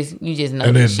you just know.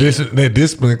 And that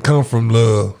discipline come from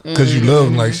love because you love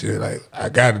them like shit. Like I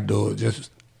gotta do it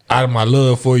just out of my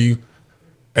love for you.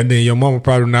 And then your mama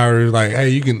probably now is like, hey,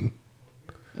 you can.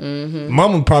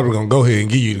 Mama probably gonna go ahead and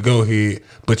give you the go ahead,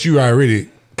 but you already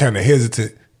kind of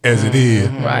hesitant as it is,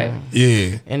 right?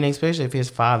 Yeah, and especially if his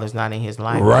father's not in his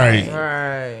life,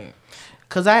 right.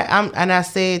 Cause I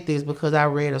said this because I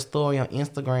read a story on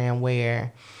Instagram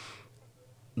where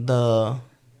the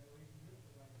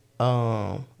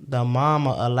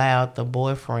mama allowed the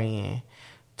boyfriend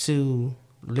to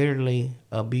literally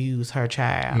abuse her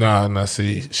child. Nah,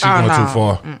 see, she went too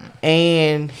far.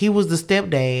 And he was the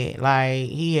stepdad. Like,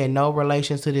 he had no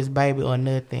relations to this baby or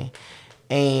nothing.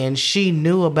 And she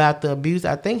knew about the abuse.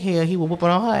 I think he was whooping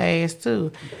on her ass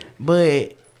too.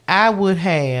 But I would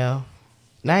have,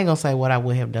 I ain't gonna say what I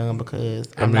would have done because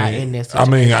I'm not in this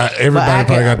situation. Everybody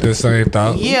probably got the same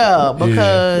thought. Yeah,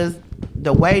 because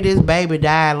the way this baby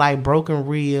died, like broken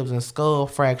ribs and skull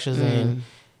fractures and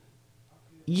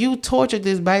you tortured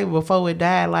this baby before it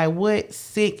died. Like, what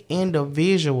sick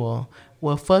individual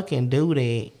will fucking do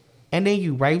that? And then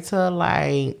you raped her.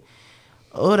 Like,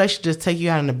 oh, they should just take you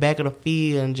out in the back of the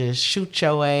field and just shoot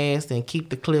your ass and keep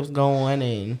the clips going.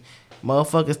 And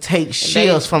motherfuckers take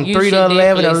shifts from 3 to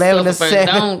 11, 11 to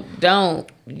 7.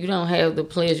 You don't have the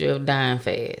pleasure of dying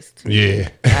fast. Yeah.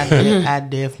 I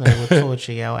definitely would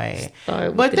torture your ass.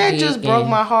 But that just broke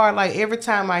my heart. Like, every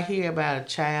time I hear about a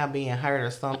child being hurt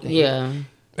or something. Yeah.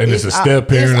 And it's a step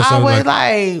parent or something. It's always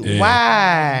like,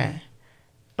 why?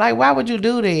 Like, why would you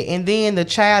do that? And then the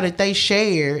child that they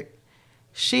shared,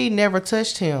 she never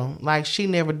touched him. Like, she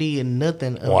never did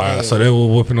nothing. Wow. So they were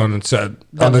whooping on the child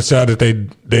that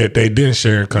they didn't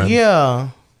share.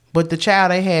 Yeah. But the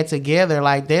child they had together,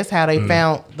 like, that's how they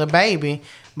found the baby.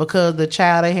 Because the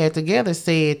child they had together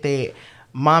said that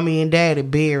mommy and daddy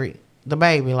buried the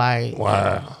baby. Like,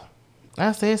 wow.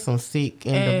 I said some sick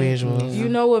individuals. And you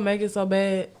know what makes it so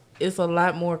bad? It's a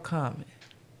lot more common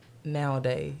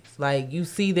nowadays. Like, you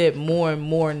see that more and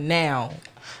more now.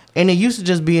 And it used to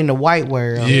just be in the white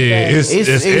world. Yeah, it's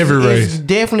every race. It's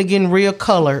definitely getting real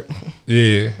colored.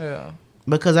 Yeah.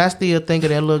 Because I still think of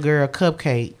that little girl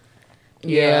Cupcake.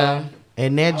 Yeah.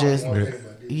 And that just,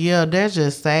 that's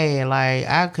just sad. Like,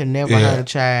 I could never hurt a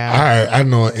child. I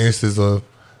know an instance of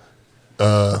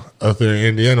up there in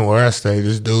Indiana where I stay,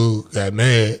 this dude got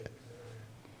mad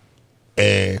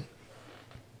and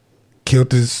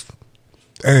killed his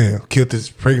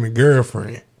pregnant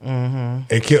girlfriend. And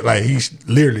killed, like, he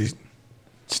literally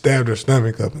stabbed her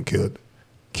stomach up and killed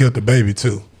the baby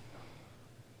too.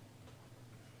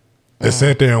 They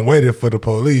sat there and waited for the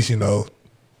police, Like,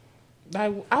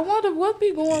 I wonder what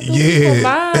be going through people's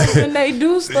minds when they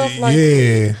do stuff like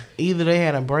that. Either they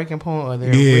had a breaking point or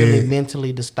they're really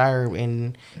mentally disturbed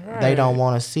and they don't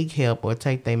want to seek help or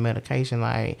take their medication.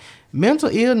 Like, mental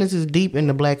illness is deep in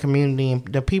the black community and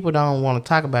the people don't want to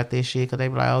talk about this shit because they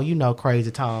be like, oh, Crazy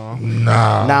Tom.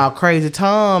 Nah, Crazy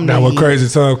Tom. Now, what Crazy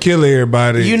Tom kill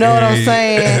everybody. You know what I'm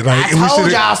saying? Like, I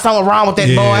told y'all something wrong with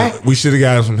that boy. We should have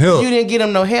got him some help. You didn't get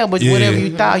him no help, but whatever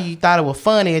you thought it was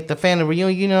funny at the family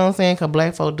reunion. You know what I'm saying? Because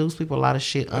black folk do sweep a lot of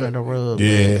shit under the rug.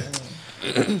 Yeah.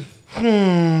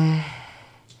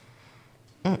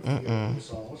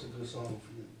 What's a good song for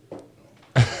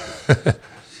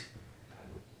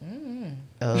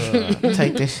you?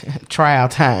 Take this trial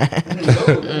time.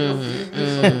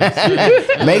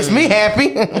 Makes me happy.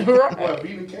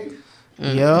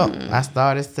 Yup, I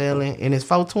started selling, and it's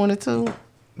 422.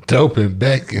 Doping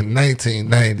back in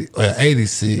 1990 or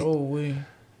 86. Oh, we.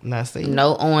 Now see,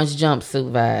 no orange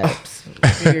jumpsuit vibes.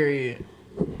 Period.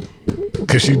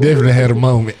 Cause she definitely had a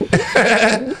moment.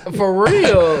 For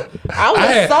real, I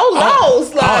was so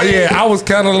lost. Like, I was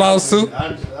kind of lost too.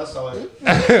 I saw it.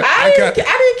 I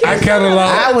didn't kind of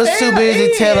lost. I was too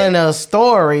busy telling a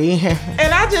story,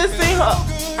 and I just seen her.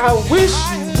 I wish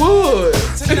you would.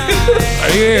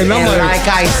 And I'm like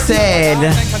I said,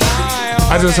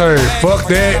 I just heard fuck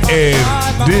that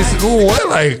and this. Ooh, what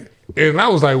like? And I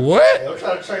was like, what? I'm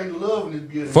trying to train the love in this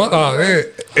beauty. Fuck and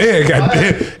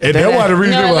that's why the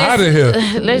reason we're out of here.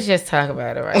 Let's just talk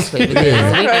about it right quick. We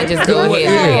can just go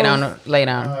ahead and lay it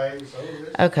on.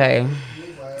 Okay.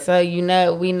 So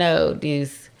we know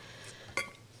this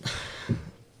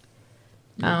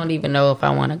I don't even know if I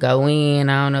want to go in.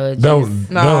 I don't know. Don't.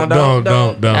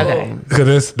 Okay.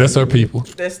 Because that's her people.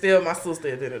 That's still my sister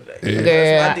at the end of the day.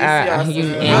 Yeah. We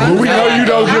know you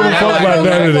don't give a fuck about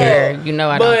none of that. You know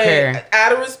I don't care.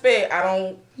 Out of respect, I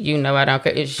don't. You know I don't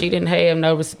care. If she didn't have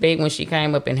no respect when she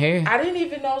came up in here. I didn't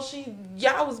even know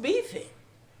y'all was beefing.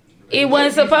 It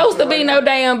wasn't supposed to be no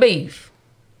damn beef.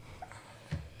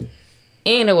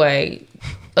 Anyway,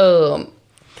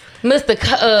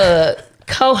 Mr.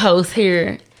 Co-host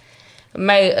here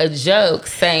made a joke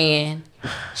saying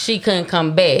she couldn't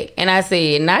come back, and I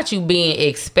said, "Not you being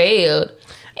expelled."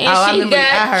 And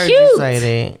I heard cute. You say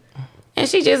that. And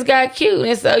she just got cute,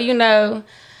 and so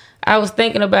I was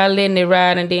thinking about letting it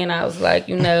ride, and then I was like,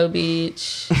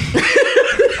 bitch,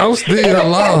 I'm still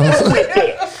lost.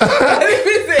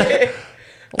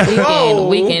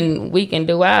 we can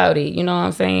do all it. You know what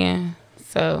I'm saying?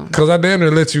 So, cause I damn near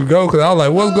let you go, cause I was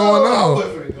like, "What's going on?"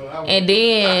 And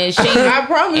then she, I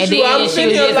promise you, I was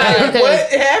thinking like, what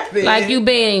happened? Like you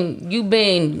been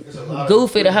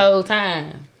goofy the whole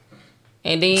time,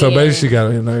 and then so basically she got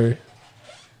on your nerve.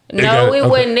 No, it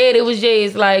wasn't that. It was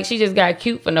just like she just got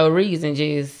cute for no reason.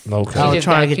 Just I was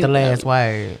trying to get the last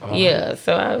word. Yeah,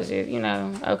 so I was just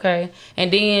okay.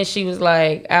 And then she was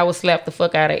like, "I would slap the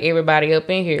fuck out of everybody up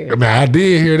in here." I mean, I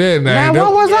did hear that. Now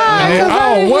what was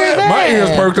I? What? My ears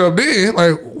perked up then.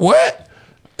 Like what?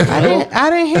 I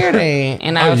didn't hear that.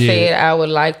 And I said I would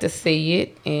like to see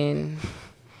it, and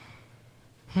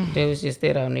there was just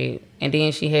that on it. And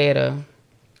then she had a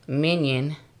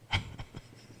minion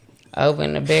over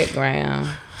in the background.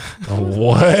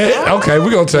 What? Okay,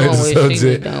 we're gonna change the subject. She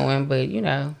was doing, but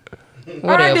whatever.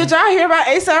 All right, did y'all hear about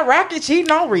A$AP Rocky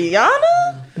cheating on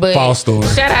Rihanna? But false story.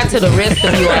 Shout out to the rest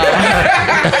of you all.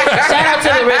 Shout out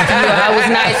to the rest of you all. It was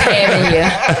nice having you.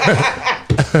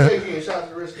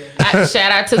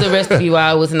 Shout out to the rest of you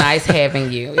all. It was nice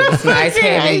having you. It was nice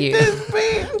having you.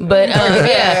 But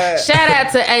yeah, shout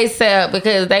out to A$AP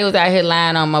because they was out here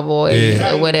lying on my boy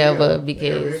or whatever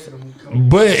because.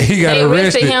 But he got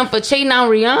arrested. Him for cheating on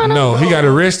Rihanna? No, he got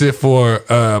arrested for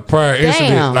prior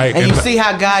incident. Like, and you see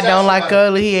how God don't like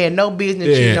her. He had no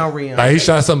business cheating on Rihanna. Like he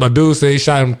shot something. A dude said he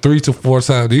shot him 3 to 4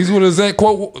 times. These were the exact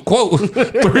quote 3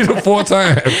 to 4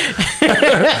 times.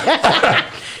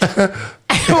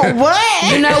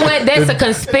 What? You know what? That's a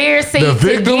conspiracy. The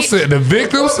victim said. The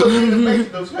victims.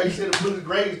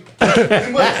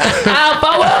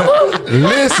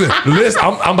 Listen.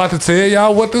 I'm about to tell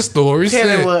y'all what the story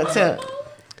said. Tell.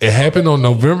 It happened on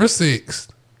November 6th.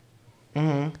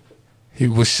 Mm-hmm. He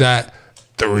was shot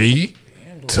 3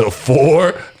 to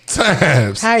 4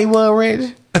 times. How he was,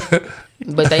 Reggie?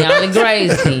 But they only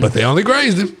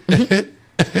grazed him.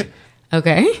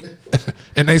 Okay.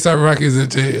 And A$AP Rocky is in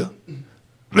jail.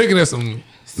 Looking at some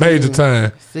major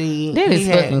time. See, that is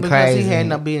fucking crazy. He had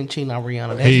no business cheating on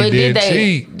Rihanna.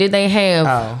 Did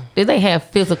they have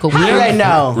physical? How do they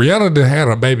know? Rihanna done had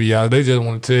a baby, y'all. They just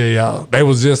want to tell y'all they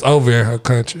was just over in her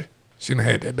country. She done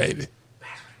had that baby.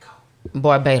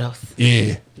 Barbados.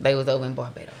 Yeah. They was over in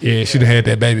Barbados. Yeah, she done had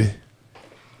that baby.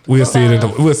 We'll see it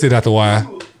after a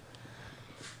while.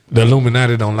 The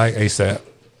Illuminati don't like A$AP.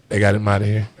 They got him out of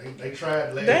here. They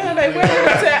tried. Damn, they waited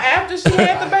until after she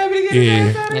had the baby to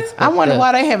get it. I wonder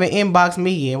why they haven't inboxed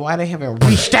me yet. Why they haven't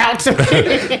reached out to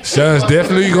me. Sean's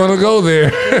definitely gonna go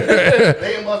there.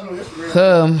 They inboxed me on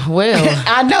Instagram. Well,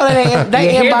 I know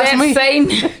they inboxed me. Satan?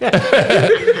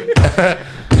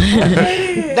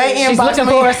 They She's inboxed looking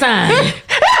me for a sign.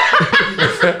 The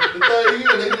thing is,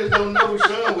 they just don't know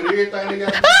Sean with everything they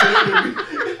got to do.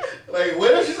 Like,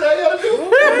 what else you say I gotta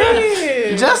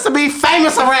do? Just to be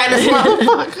famous around this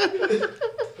motherfucker.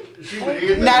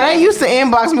 Now, they used to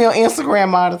inbox me on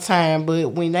Instagram all the time,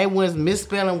 but when they was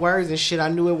misspelling words and shit, I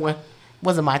knew it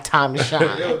wasn't my time to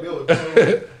shine.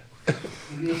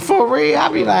 For real, I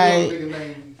be like,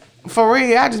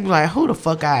 I just be like, who the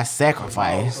fuck I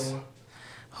sacrifice?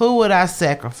 Who would I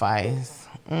sacrifice?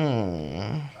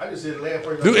 I just said the last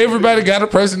person. Do everybody got a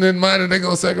person in mind that they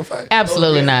gonna sacrifice?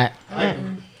 Absolutely not.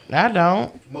 I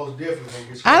don't. Most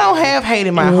definitely. I don't have hate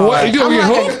in my heart. What?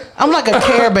 I'm like a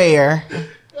Care Bear.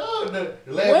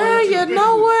 Well, you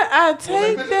know what? I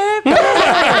take that back.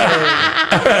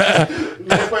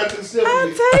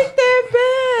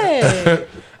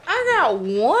 I got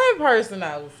one person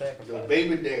I would sacrifice.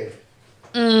 Baby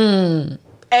daddy.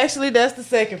 Actually, that's the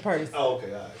second person. Oh,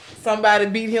 okay, all right. Somebody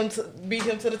beat him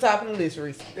to the top of the list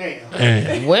recently.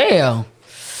 Damn. Well,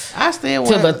 I still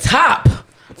to the top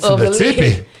of the tippy.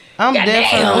 list. I'm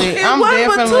definitely.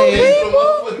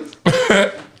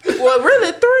 Well,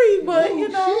 really 3, but you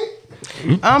know.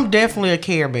 I'm definitely a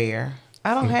Care Bear.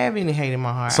 I don't have any hate in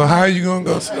my heart. So how are you gonna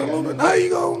go? How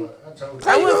you gonna?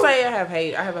 I wouldn't say I have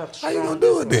hate. I have a How you gonna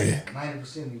do it then?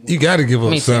 You gotta give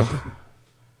up something.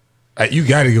 You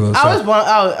gotta give up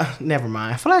something. Never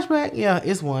mind. Flashback. Yeah,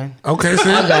 it's one. Okay, see.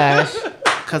 Oh gosh.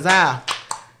 Cause I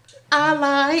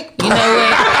like. You know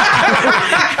what?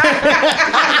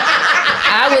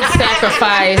 I would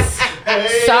sacrifice.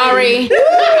 Sorry.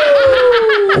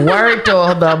 Word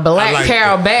to the Black like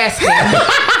Carol Baskin.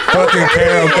 Fucking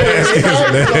Carol Baskins,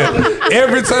 man.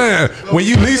 Every time when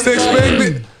you least expect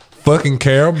it, fucking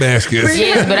Carol Baskins.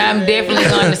 Yes, but I'm definitely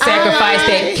going to sacrifice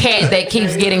that cat that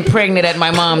keeps getting pregnant at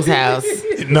my mom's house.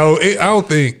 No, I don't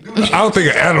think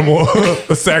an animal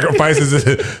sacrifices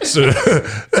it.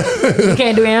 You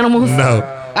can't do animals? No.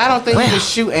 I don't think you can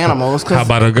shoot animals. How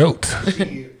about a goat?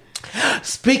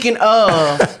 Speaking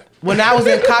of, when I was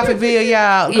in Coffeeville,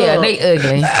 y'all. Yeah, they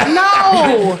ugly.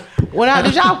 No.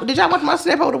 Did y'all watch my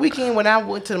snap over the weekend when I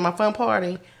went to my fun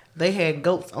party? They had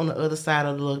goats on the other side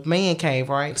of the little man cave,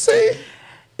 right? See?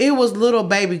 It was little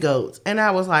baby goats. And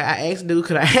I was like, I asked dude,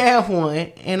 could I have one?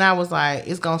 And I was like,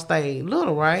 it's going to stay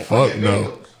little, right? Fuck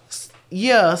no.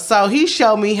 Yeah, so he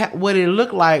showed me what it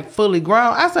looked like fully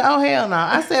grown. I said, oh, hell no.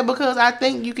 I said, because I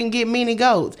think you can get mini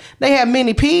goats. They have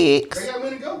mini pigs. They got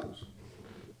many goats.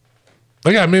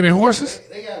 They got mini horses?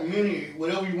 They got many,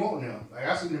 whatever you want now. Like,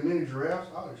 I seen the mini giraffes,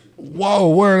 all that shit. Whoa,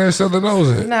 where are they selling those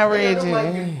at? Not ready.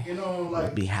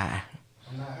 Be high.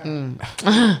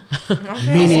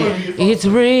 Mini, it's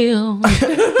real.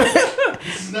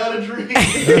 It's not a dream.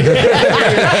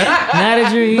 Not a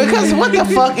dream. Because what the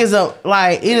fuck is a,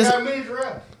 like, it is. Got mini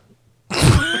giraffes.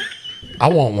 I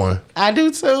want one. I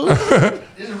do too.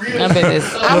 It's real. I bet this.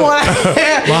 I want to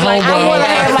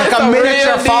have like a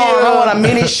miniature farm. I want a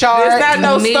mini shark. It's not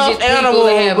no Midget stuffed people animal,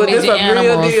 have but it's a midget real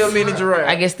animals. deal mini giraffe.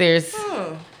 I guess there's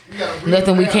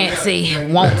nothing we can't see,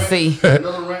 won't see.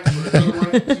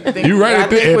 You right at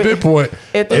this point.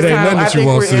 At It this ain't time, nothing I that you think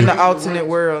want we're to in see. the alternate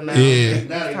world now.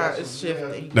 Yeah. It's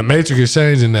shifting. The Matrix is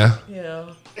changing now. Yeah.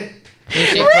 This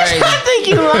shit crazy. I think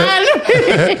you lying to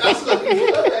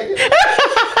me.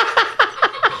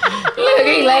 Look,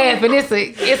 he laughing.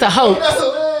 It's a hoax.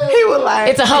 He was like,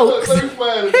 It's a hoax. he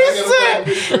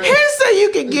said you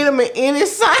can get him in any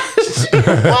size you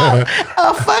want.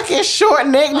 A fucking short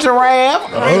neck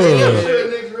giraffe.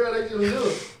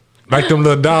 Like them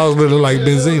little dogs that look like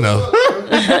Benzino.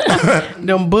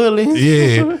 Them bullies.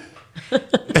 Yeah.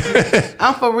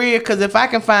 I'm for real, because if I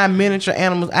can find miniature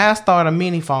animals, I'll start a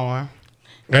mini farm.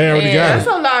 They already That's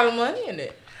got a lot of money in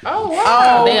it. Oh,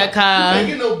 wow. They are They kind.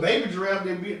 get no baby giraffe.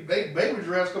 Baby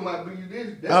giraffes come out big as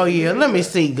this. Oh, yeah. Let me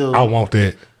see, it. Google. I want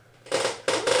that.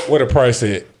 What the price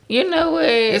at? You know what?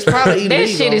 It's probably that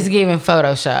illegal. shit is giving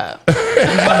Photoshop.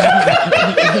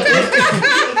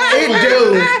 It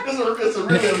do. It's a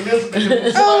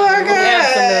really Oh, my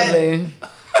God.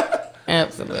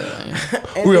 Absolutely.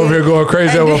 We over here going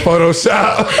crazy over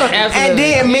Photoshop. Absolutely. And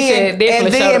then You me should and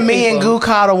definitely show the me and people. Goo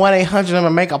called a 1-800 number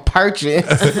to make a purchase.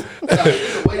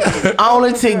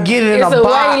 Only to get it in It's a a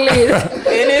box. wait list. And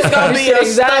it's going to be a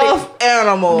stuffed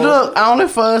animal. Look, only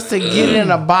for us to get it in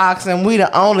a box, and we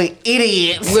the only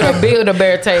idiots. With a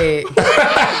Build-A-Bear tag.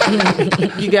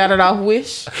 You got it off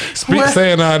Wish? Speak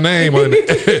saying our name on it.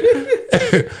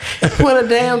 Put a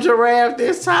damn giraffe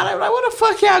this time. I'm like, where the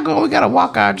fuck y'all going? We gotta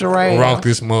walk our giraffe. Rock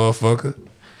this motherfucker.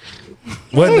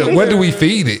 What do we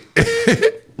feed it?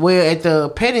 Well, at the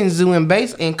petting zoo in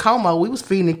base in Como, we was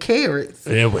feeding it carrots.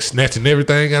 Yeah, we're snatching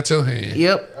everything out your hand.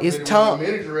 Yep, it's tongue.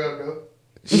 mini giraffe though.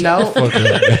 No,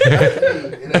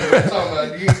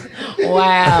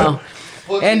 Wow.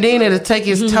 and then it'll take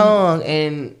his tongue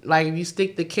and like if you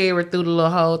stick the carrot through the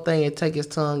little whole thing, it'll take his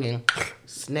tongue and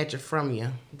snatch it from you.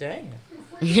 Dang.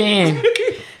 Yeah.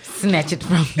 Snatch it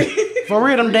from me. For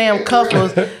real, them damn cups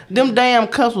was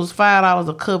 $5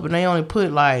 a cup, and they only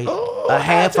put like a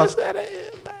half a.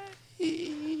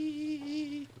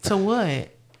 To what?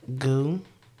 Goo,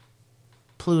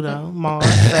 Pluto, Mars,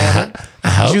 Saturn,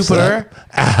 Jupiter.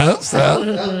 I hope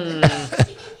so.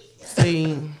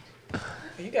 See,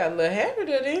 You got a little happy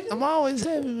there, didn't you? I'm always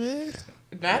happy, man.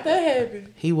 Not that happy.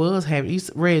 he was happy.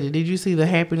 Reggie, did you see the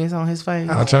happiness on his face?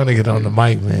 I'm trying to get on the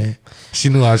mic, man. She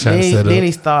knew I was trying to set Then up.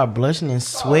 he started blushing and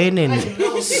sweating and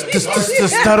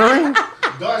stuttering.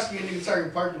 Dark skin nigga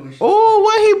turned purple and shit. Oh,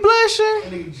 what he blushing?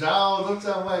 And nigga jaws, I'm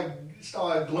talking like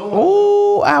started glowing.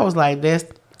 Oh, I was like,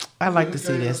 I like to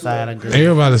see that side of Goo.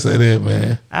 Everybody say that,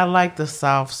 man. I like the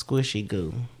soft, squishy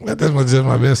Goo. That's just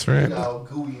my best friend. All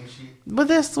gooey and shit. But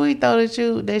that's sweet though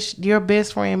that your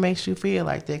best friend makes you feel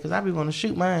like that. Cause I be gonna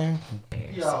shoot mine.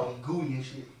 Y'all gooey and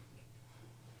shit.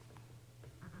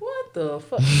 What the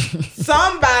fuck?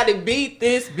 Somebody beat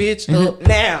this bitch up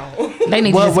now. They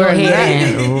need to just go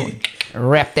ahead and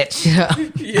Wrap that shit up.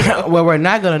 Yeah. What we're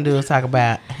not gonna do is talk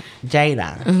about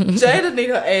Jada. Jada need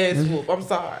her ass whoop. I'm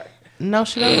sorry. No,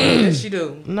 she don't. Yes, she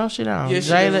do. No, she don't. Yes,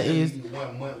 she Jada do. is.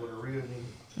 1 month with a real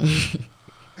nigga.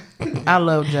 I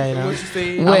love Jada. What you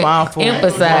say? I'm all for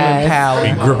Emphasize. power.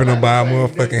 He gripping her by a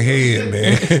motherfucking head,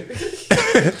 man.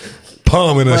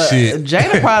 Palming her shit.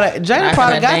 Jada probably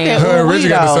got that. Her and ooh-wee, Richie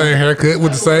got the though. same haircut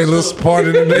with the same little part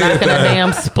in the Knocking her neck.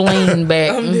 damn spleen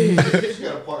back. She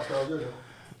got a part star good.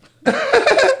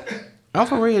 I'm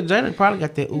for real. Jada probably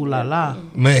got that ooh la la.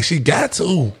 Man, she got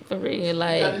to. For real,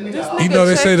 like. You know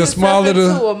they say the smaller to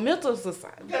the a mental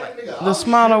society. The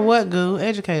smaller what, Goo?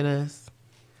 Educate us.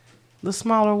 The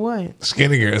smaller what?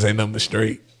 skinny girls ain't nothing but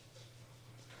straight.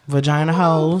 Vagina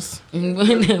holes.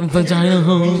 Vagina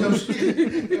holes.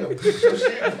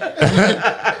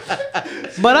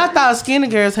 But I thought skinny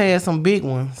girls had some big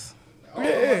ones.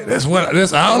 Yeah, that's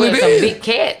all With it some is. big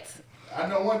cats. I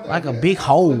know one thing. Like a big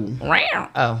hole. Wow.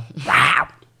 Oh. Wow.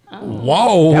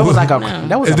 Whoa. That was like a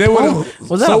that was Is a that puma. what-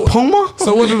 Was that so- a puma?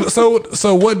 So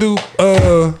what do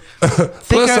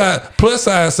plus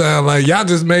size sound like? Y'all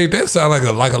just made that sound like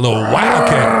a little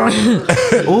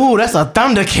wildcat. Ooh, that's a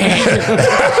thundercat.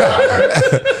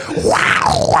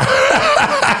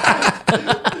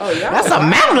 That's a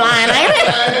mountain lion, ain't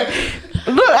it?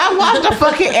 Look, I watched the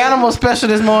fucking animal special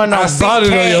this morning. I saw it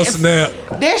big on your cats. snap.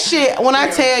 That shit, when I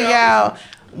tell y'all,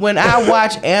 when I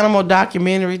watch animal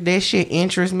documentaries, that shit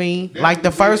interests me. Like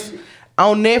the first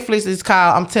on Netflix, it's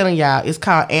called, I'm telling y'all, it's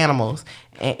called Animals.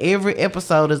 And every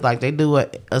episode is like they do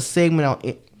a segment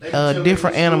on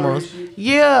different animals.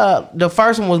 Yeah, the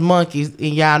first one was monkeys.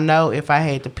 And y'all know if I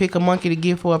had to pick a monkey to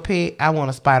give for a pet, I want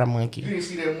a spider monkey. You didn't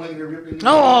see that monkey that ripped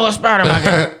Oh, a spider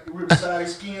monkey. ripped the side of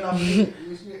his skin off his head?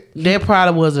 That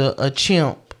probably was a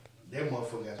chimp. That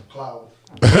motherfucker got some claws.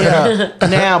 Yeah.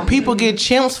 Now people get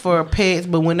chimps for pets,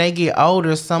 but when they get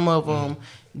older, some of them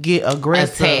get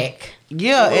aggressive. Attack.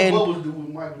 Yeah, What and Bubbles do with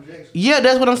Michael Jackson? yeah,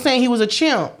 that's what I'm saying. He was a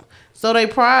chimp, so they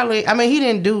probably. I mean, he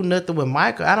didn't do nothing with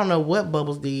Michael. I don't know what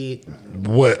Bubbles did.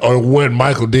 What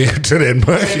Michael did to that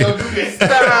monkey?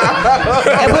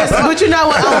 but you know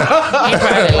what? He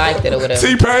probably liked it or whatever.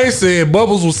 T-Pain said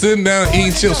Bubbles was sitting down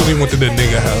eating chips when he went to that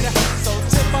nigga house.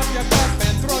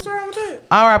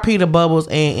 R.I.P. to Bubbles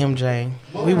and MJ.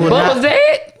 We will Bubbles not.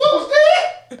 dead?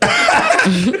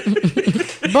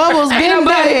 Bubbles been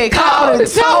dead. Called and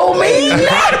told me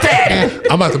nothing.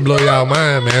 I'm about to blow y'all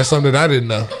mind, man. Something that I didn't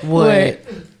know. What?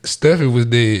 Steffi was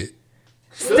dead.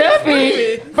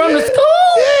 Steffi from the school?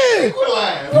 Yeah.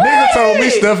 Nigga told me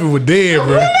Steffi was dead,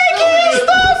 bro.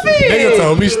 Nigga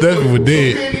told me Steffi was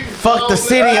dead. Fuck the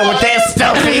city with that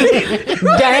stuffy.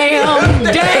 Damn.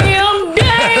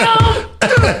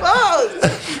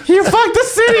 You fucked the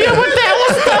city up with that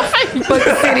one stuffy. Fuck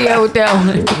the city out with that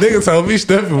one. Nigga told me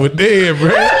Steffi was dead, bro.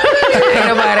 Ain't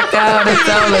nobody called and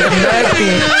told us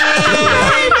nothing.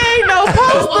 Ain't no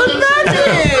poster,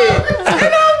 nothing.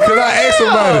 Cause I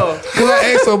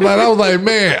asked somebody, I was like,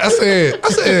 man, I said,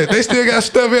 they still got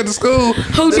stuff at the school.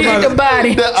 Who did the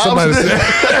body? Somebody said,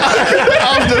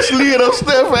 I was just slid up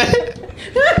Stefan.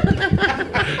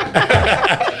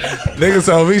 nigga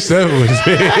told me Steffi was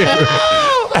dead.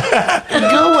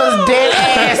 Goo was dead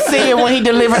ass seeing when he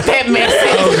delivered that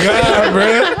message. Oh God,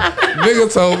 bro. Nigga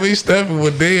told me Steffi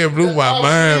was dead, blew my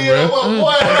mind, bro.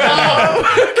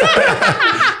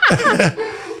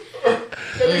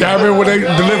 Y'all remember when they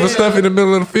delivered stuff in the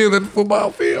middle of the field at the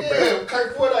football field, man? Yeah,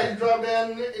 Kirk Ford, you drop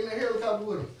down in the helicopter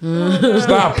with him.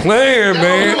 Stop playing,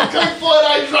 man. Kirk Ford,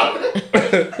 you dropping it.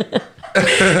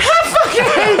 And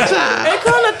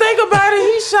come to think about it,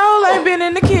 he sure ain't been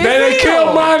in the kids. They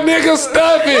killed my nigga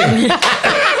Steffi.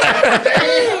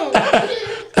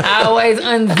 Always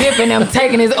unzipping them,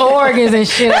 taking his organs and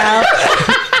shit out.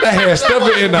 They had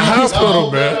Steffi in the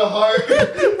hospital, man.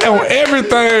 On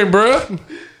everything, bro.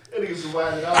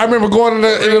 I remember going in the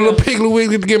little Piggly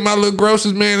Wiggly to get my little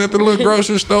groceries, man, at the little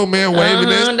grocery store, man, waving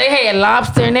that. They had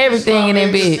lobster and everything in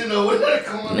that bitch.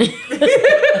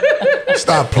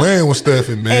 Stop playing with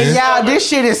Steffi, man. And y'all, this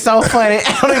shit is so funny.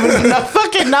 I don't even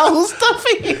fucking know who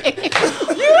Stuffy is.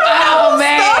 Oh,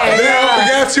 man. Man, I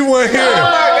forgot you weren't here.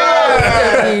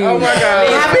 Oh my God.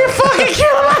 I've been fucking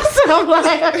killing myself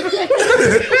laughing.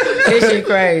 This shit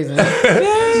crazy.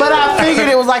 But I figured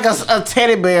it was like a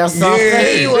teddy bear or something. Yeah,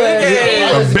 He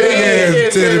was a big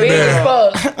ass teddy bear.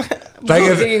 Like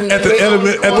at the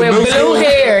element, at the with new blue school.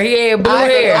 hair. He had blue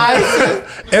hair.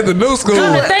 At the new school.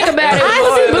 Come to think about it,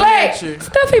 Stuffy black.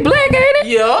 Stuffy black, ain't it?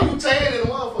 Yeah.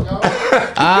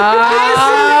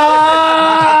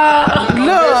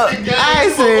 Look,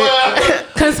 I see.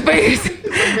 Conspiracy.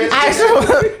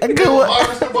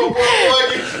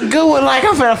 Good one, like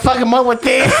I'm finna fuck him up with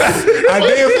this. I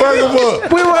did fuck him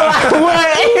up. We were like,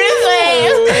 what is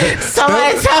this?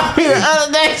 Somebody told me the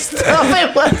other day stuff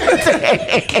it wasn't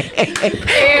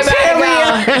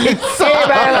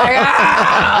Everybody like,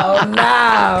 oh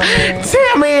no, man.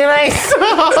 Tell me it ain't so.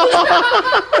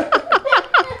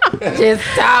 Just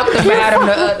talked about him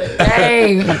the other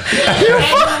day. You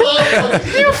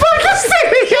fucked the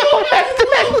city up.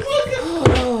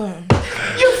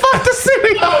 You fucked the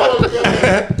city up.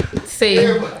 See,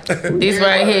 this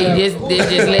right here, this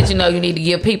just let you know you need to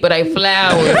give people their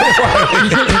flowers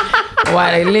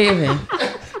while they living.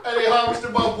 They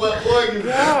harvested my organs.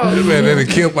 You man, they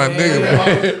killed my nigga,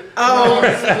 man. Oh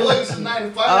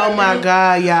my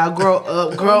God, y'all grow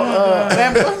up.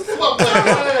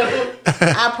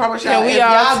 I promise y'all, if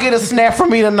y'all get a snap from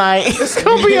me tonight, it's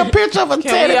gonna be a picture of a teddy.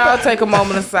 Can we all take a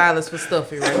moment of silence for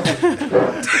Stuffy right now?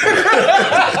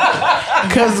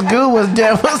 Cause Good was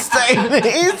devastated.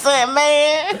 He said,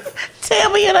 man, tell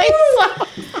me it ain't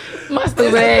so. My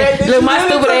stupid ass, look, my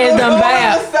stupid ass done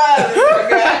bad.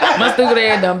 My stupid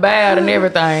ass done bad and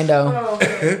everything though.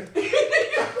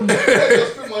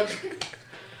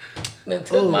 Then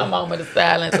took my moment of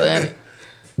silence, honey.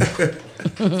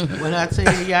 When I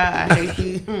tell y'all, I hate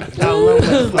these. Y'all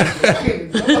love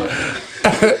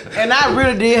and I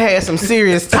really did have some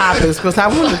serious topics because I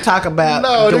wanted to talk about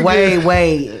the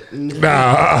Wade.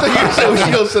 Nah. So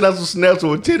she gonna send out some snaps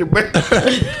with titty break.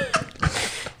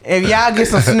 If y'all get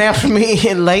some snaps from me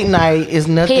in late night, it's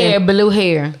nothing. Hair, blue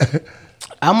hair.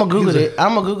 I'm gonna Google it.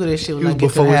 I'm gonna Google this shit when I get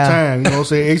before to his the house. time. You know what I'm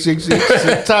saying?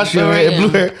 866 Tasha had blue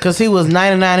hair. Cause he was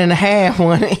 99 and a half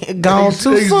when he gone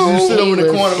too soon. Sit over in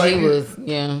the corner like he was,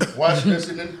 yeah. Watching this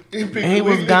and then he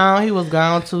was gone. He was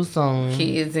gone too soon.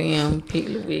 Kids him,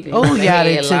 Piggly Wiggly. Oh yeah,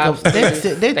 they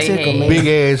tickled me. Big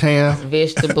ass ham.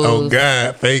 Vegetables. Oh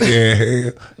God, fake ass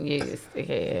hair. Yes, they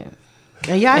had.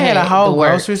 And y'all had a whole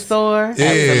grocery store.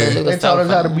 Yeah. They taught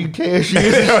us how to be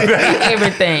cashiers.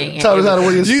 Everything. Taught us how to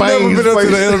wear your You never been up to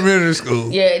the elementary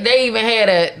school. Yeah, they even had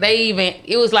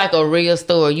it was like a real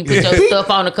store. You put your stuff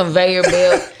on a conveyor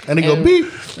belt. And they go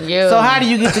beep. Yeah. So how do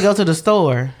you get to go to the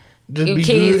store? Just You be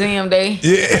kids good. them, they.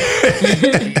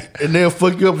 Yeah. And they'll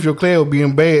fuck you up if your clothes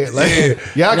being bad. Like,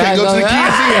 y'all can't go to the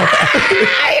kids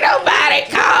Ain't nobody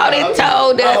called and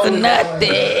told us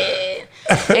nothing.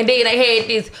 And then they had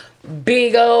this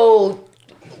big old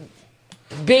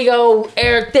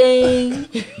air thing.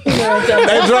 You know what I'm talking about?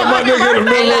 They dropped my nigga in the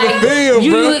middle of the field,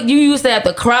 bro. You used to have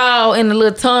to crawl in the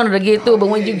little tunnel to get through, but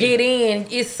when you get in,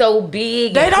 it's so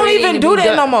big. They don't even do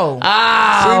that no more.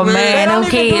 Oh See, man, them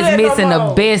kids missing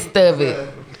the best of it.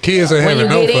 Kids ain't When you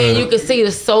having no get in, fun. you can see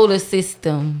the solar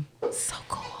system. So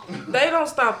cool. They don't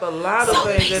stop a lot of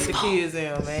things that the kids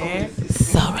in, man.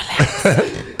 So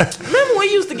relaxing. Remember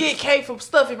we used to get cake for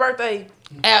Stuffy birthday?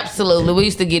 Absolutely. We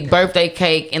used to get birthday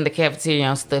cake in the cafeteria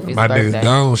on Stuffy's My birthday. nigga's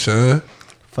gone, son.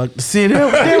 Fuck the city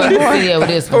up. Fuck the city over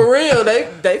this one. For real,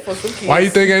 they for some kids. Why you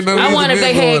think ain't no I wonder if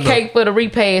they had cake for the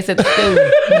repass at the school.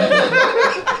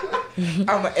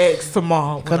 I'ma ask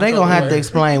tomorrow. Cause they gonna have to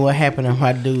explain what happened and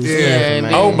what dudes. Yeah.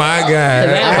 man. Oh my God.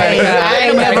 I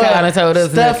ain't never told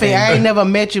us Stuffy. nothing. I ain't never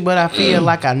met you, but I feel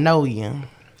like I know you.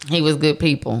 He was good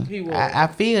people. I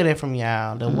feel that from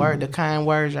y'all. The kind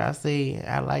words y'all said.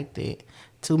 I liked it.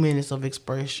 2 minutes of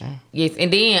expression. Yes,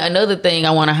 and then another thing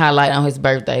I want to highlight on his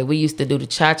birthday, we used to do the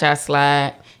cha-cha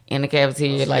slide in the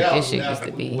cafeteria like this shit used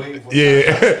to be.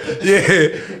 Yeah.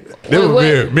 They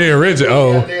were me and Reggie.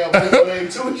 Oh.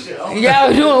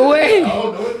 Y'all doing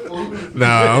what?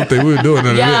 Nah, I don't think we were doing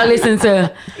none of Y'all that. listen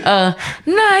to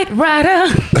Night Rider.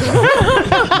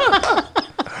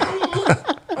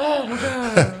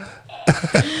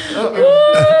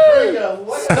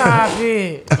 Stop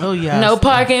it. Oh yeah. No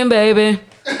parking, baby.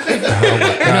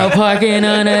 No parking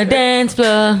on a dance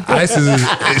floor. Isis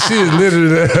she is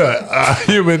literally a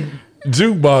human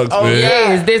jukebox, Oh man.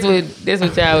 yes, this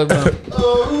what y'all was doing.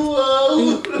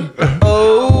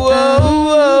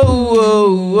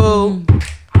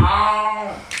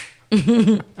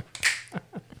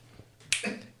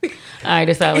 All right,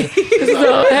 that's all.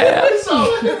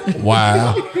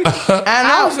 Wow.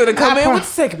 I was gonna come in with the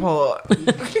second part.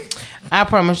 I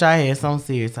promise y'all I had something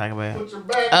serious to talk about.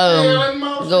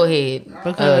 Go ahead,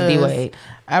 Because D-Wade.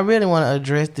 I really want to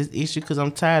address this issue because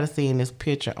I'm tired of seeing this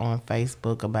picture on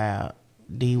Facebook about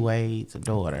D-Wade's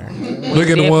daughter. Look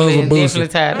at the ones with Definitely Boosie.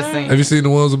 tired of seeing. Have you seen the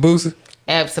ones with Boosie?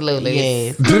 Absolutely.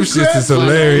 Yes. Them shits is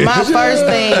hilarious. My first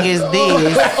thing is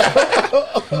this.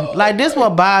 Like, this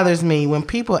what bothers me when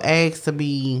people ask to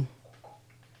be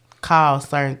called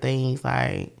certain things.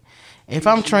 Like, if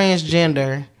I'm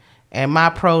transgender and my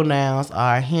pronouns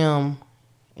are him,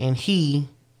 and he,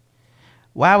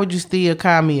 why would you still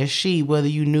call me a she whether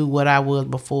you knew what I was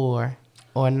before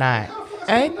or not?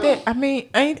 Ain't that? I mean,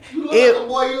 ain't you a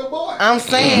boy? You a boy. I'm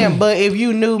saying, but if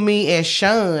you knew me as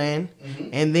Sean,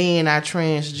 and then I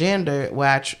transgendered,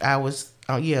 well, I was,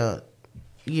 yeah.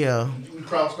 We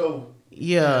crossed over.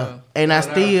 Yeah, and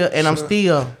I'm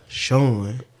still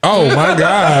Sean. Oh my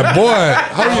God, boy!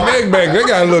 Hold your neck back. They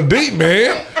got a little deep,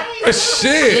 man.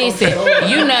 Shit. Listen,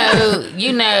 you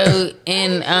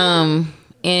know,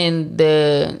 in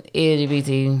the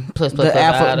LGBT plus the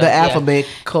alphabet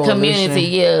community,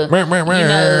 you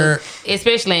know,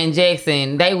 especially in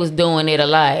Jackson, they was doing it a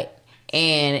lot,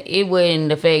 and it wasn't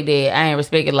the fact that I ain't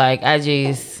respected. Like I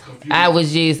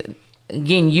was just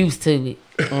getting used to it.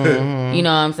 Mm-hmm. You know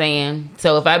what I'm saying?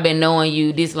 So if I've been knowing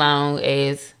you this long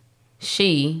as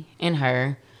she and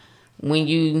her, when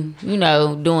you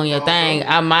know, doing your thing,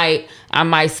 I might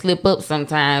slip up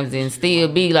sometimes and still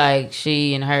be like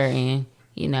she and her, and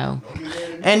you know.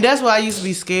 And that's why I used to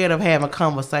be scared of having a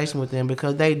conversation with them,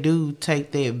 because they do take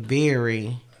that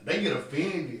very. They get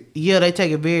offended. Yeah, they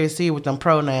take it very serious with them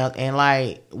pronouns, and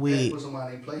like Whoa. with Because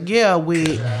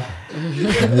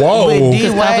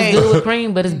D-Wade, good with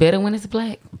cream, but it's better when it's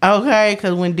black. Okay,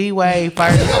 because when D-Wade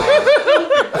first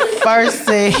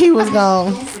said he was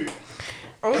gone.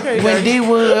 Okay. When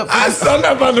D-Wood, I'm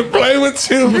not about to play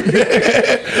with you.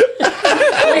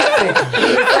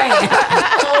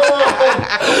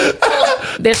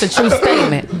 That's a true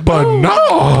statement.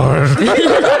 Bernard.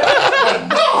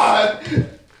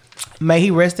 May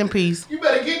he rest in peace. You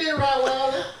better get that right,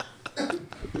 Wilder.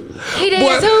 He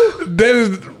did too. That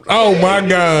is, oh my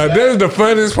God, that is the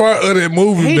funniest part of that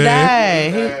movie, He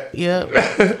man. died.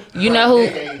 Yep. You know who?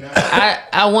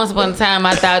 I once upon a time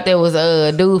I thought there was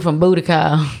a dude from Booty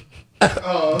Call.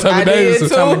 Tommy Davis.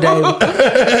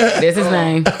 That's his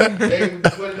name.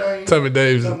 Tommy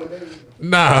Davis.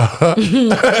 Nah.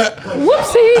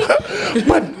 Whoopsie.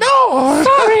 But no.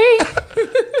 Sorry.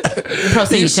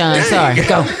 Proceed, Sean. Sorry.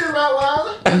 Go.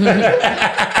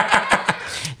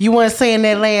 You weren't saying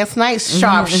that last night,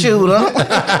 sharpshooter.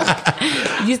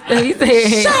 You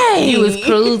said you was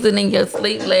cruising in your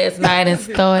sleep last night and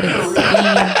started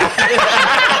skiing.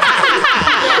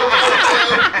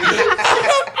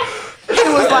 He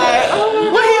was like,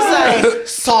 what he say?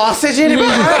 Sausage in it.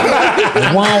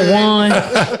 One.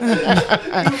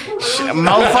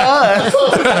 More for us.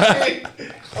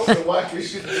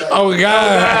 Oh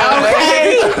God. Okay.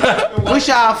 We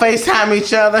should all FaceTime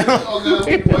each other.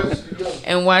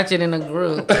 And watch it in a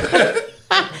group.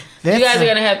 You guys are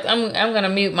gonna have. I'm gonna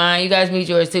mute mine. You guys mute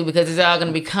yours too, because it's all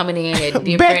gonna be coming in at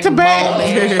different back to back.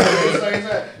 moments.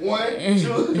 1,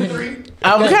 2, 3. Okay.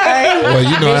 Well,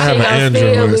 you know I have an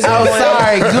Android. Oh,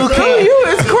 sorry. Goo can't. You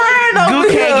is crying over Goo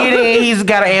can't get in. He's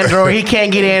got an Android. He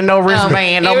can't get in. No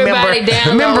wristband. No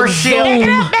membership.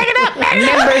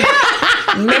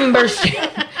 Membership.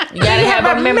 You gotta have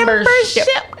a membership.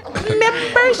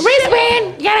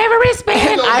 Wristband. You gotta have a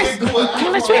wristband.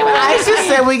 I just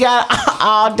said we got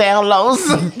all downloads.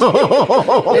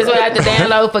 That's what I had to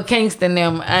download for Kingston.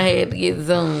 Them I had to get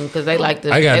Zoom because they like the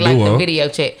the video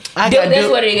chat. That's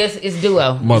what it is. It's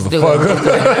Duo. Motherfucker.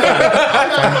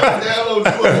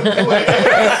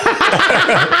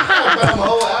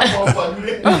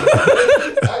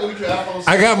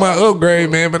 I got my upgrade,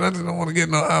 man, but I just don't want to get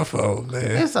no iPhone,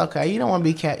 man. It's okay. You don't want to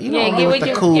be cat. You Yeah, don't get want what the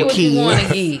you cool get what you want to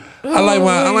kid. get. I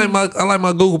like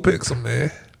my Google Pixel, man.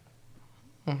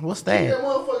 What's That that?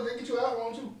 motherfucker, they get you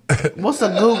iPhone too. What's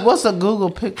a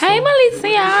Google Pixel? Hey, Melissa.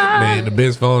 Man, the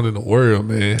best phone in the world,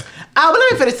 man. Oh, but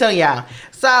let me finish telling y'all.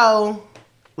 So,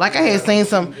 like I had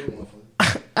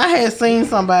seen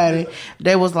somebody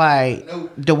that was like,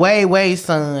 the Wade's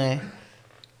son,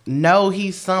 know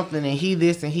he's something and he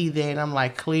this and he that. And I'm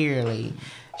like, clearly,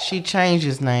 she changed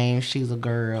his name. She's a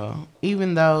girl.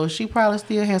 Even though she probably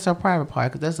still has her private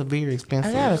part, because that's a very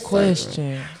expensive. I got a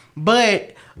question.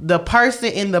 But the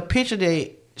person in the picture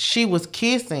that she was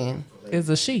kissing is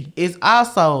a she. Is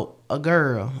also a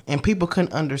girl. And people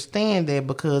couldn't understand that,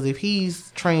 because if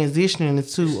he's transitioning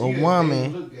into a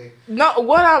woman. No,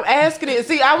 what I'm asking is,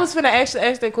 see, I was finna actually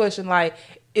ask that question, like,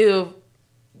 if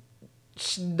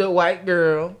the white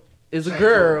girl is a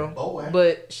girl,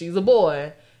 but she's a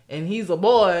boy, and he's a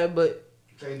boy, but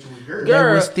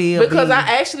girl, because I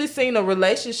actually seen a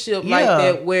relationship like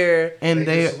that where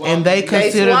they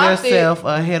consider themselves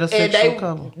a heterosexual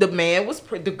couple. The man was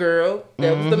the girl.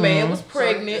 That was the man was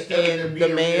pregnant, and the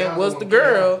man was the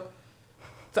girl.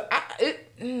 So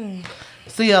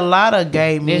See, a lot of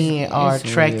gay men are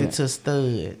attracted to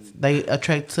studs. They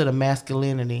attracted to the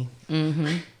masculinity.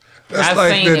 Mm-hmm. That's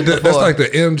like the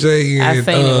MJ and I've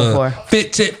seen it before.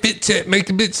 Fit check, make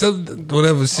the bitch something,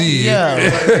 whatever she is.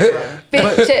 Yeah.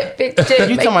 Fit check.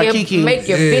 You talking about Kiki? Make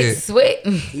your bitch sweat.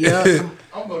 Yeah.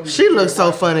 She looks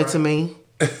so funny to me.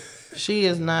 She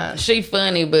is not. She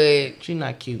funny, but she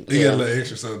not cute. You get a little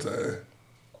extra sometimes.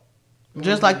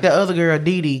 Just like the other girl,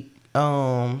 Didi.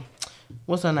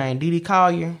 What's her name? Didi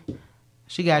Collier.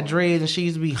 She got dreads and she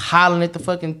used to be hollering at the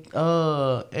fucking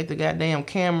at the goddamn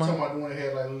camera. Somebody the one that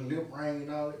had like lip ring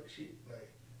and all that shit. Like,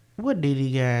 what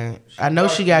Didi got? I know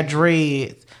she got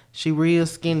dreads. She real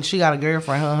skinny. She got a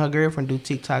girlfriend. Her and her girlfriend do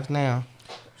TikToks now.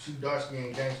 She dark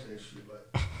skinned gangster and shit.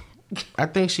 Like, I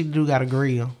think she do got a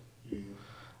grill.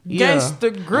 Yeah. Gangster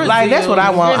grizzly. Like that's what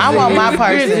I want. I want my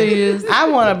person. I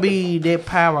want to be that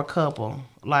power couple.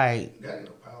 Like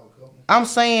I'm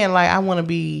saying, like I want to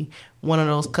be one of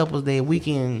those couples that we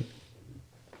can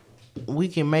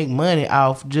make money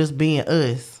off just being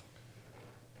us.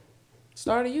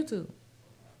 Start a YouTube.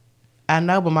 I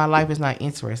know, but my life is not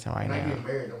interesting right now. Getting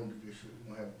married, don't do this shit.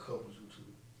 We're gonna have couples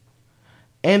YouTube.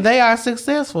 And they are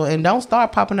successful. And don't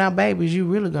start popping out babies. You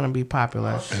really gonna be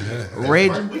popular.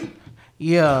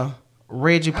 Yeah,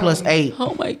 Reggie plus 8.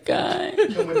 Oh my God.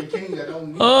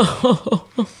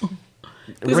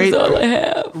 This is all I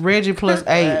have. Reggie plus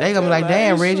 8. They gonna be like,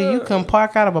 damn, Reggie, you come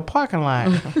park out of a parking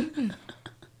lot.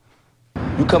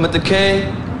 You come at the king,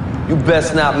 you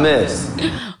best not miss.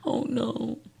 Oh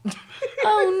no.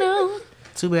 Oh no.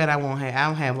 Too bad I don't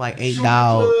have like 8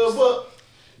 dogs.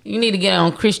 You need to get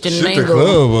on Christian Shoot the Mingle.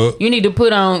 club up. You need to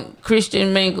put on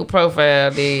Christian Mingle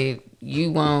profile that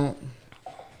you want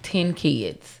 10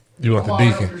 kids. You want the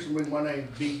deacon. My name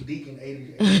Big Deacon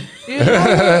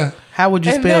 88. How would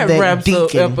you And spell that wraps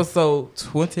up deacon? episode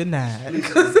 29.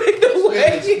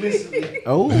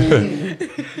 Oh.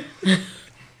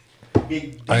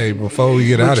 Hey, before we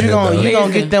get out of here, though, you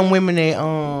gonna get them women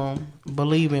that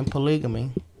believe in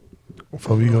polygamy.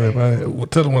 before we go, everybody,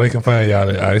 tell them where they can find y'all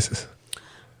at ISIS.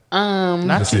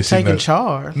 Not you taking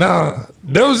charge. Nah,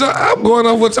 that was I'm going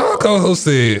off what y'all co-host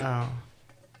said.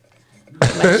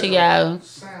 Make sure y'all.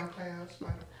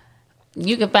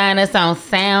 You can find us on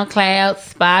SoundCloud,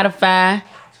 Spotify,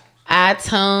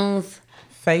 iTunes,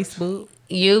 Facebook,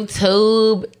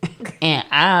 YouTube, and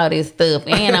all this stuff.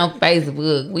 And on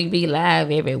Facebook. We be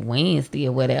live every Wednesday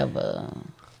or whatever.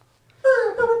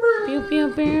 Pew,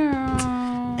 pew, pew.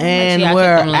 And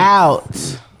we're out.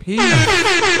 Peace. Love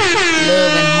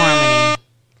and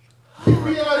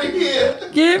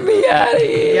harmony. Get me out of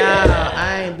here. Y'all,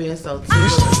 I ain't been so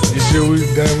You sure we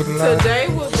done with the live? Today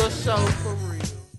was a show for real.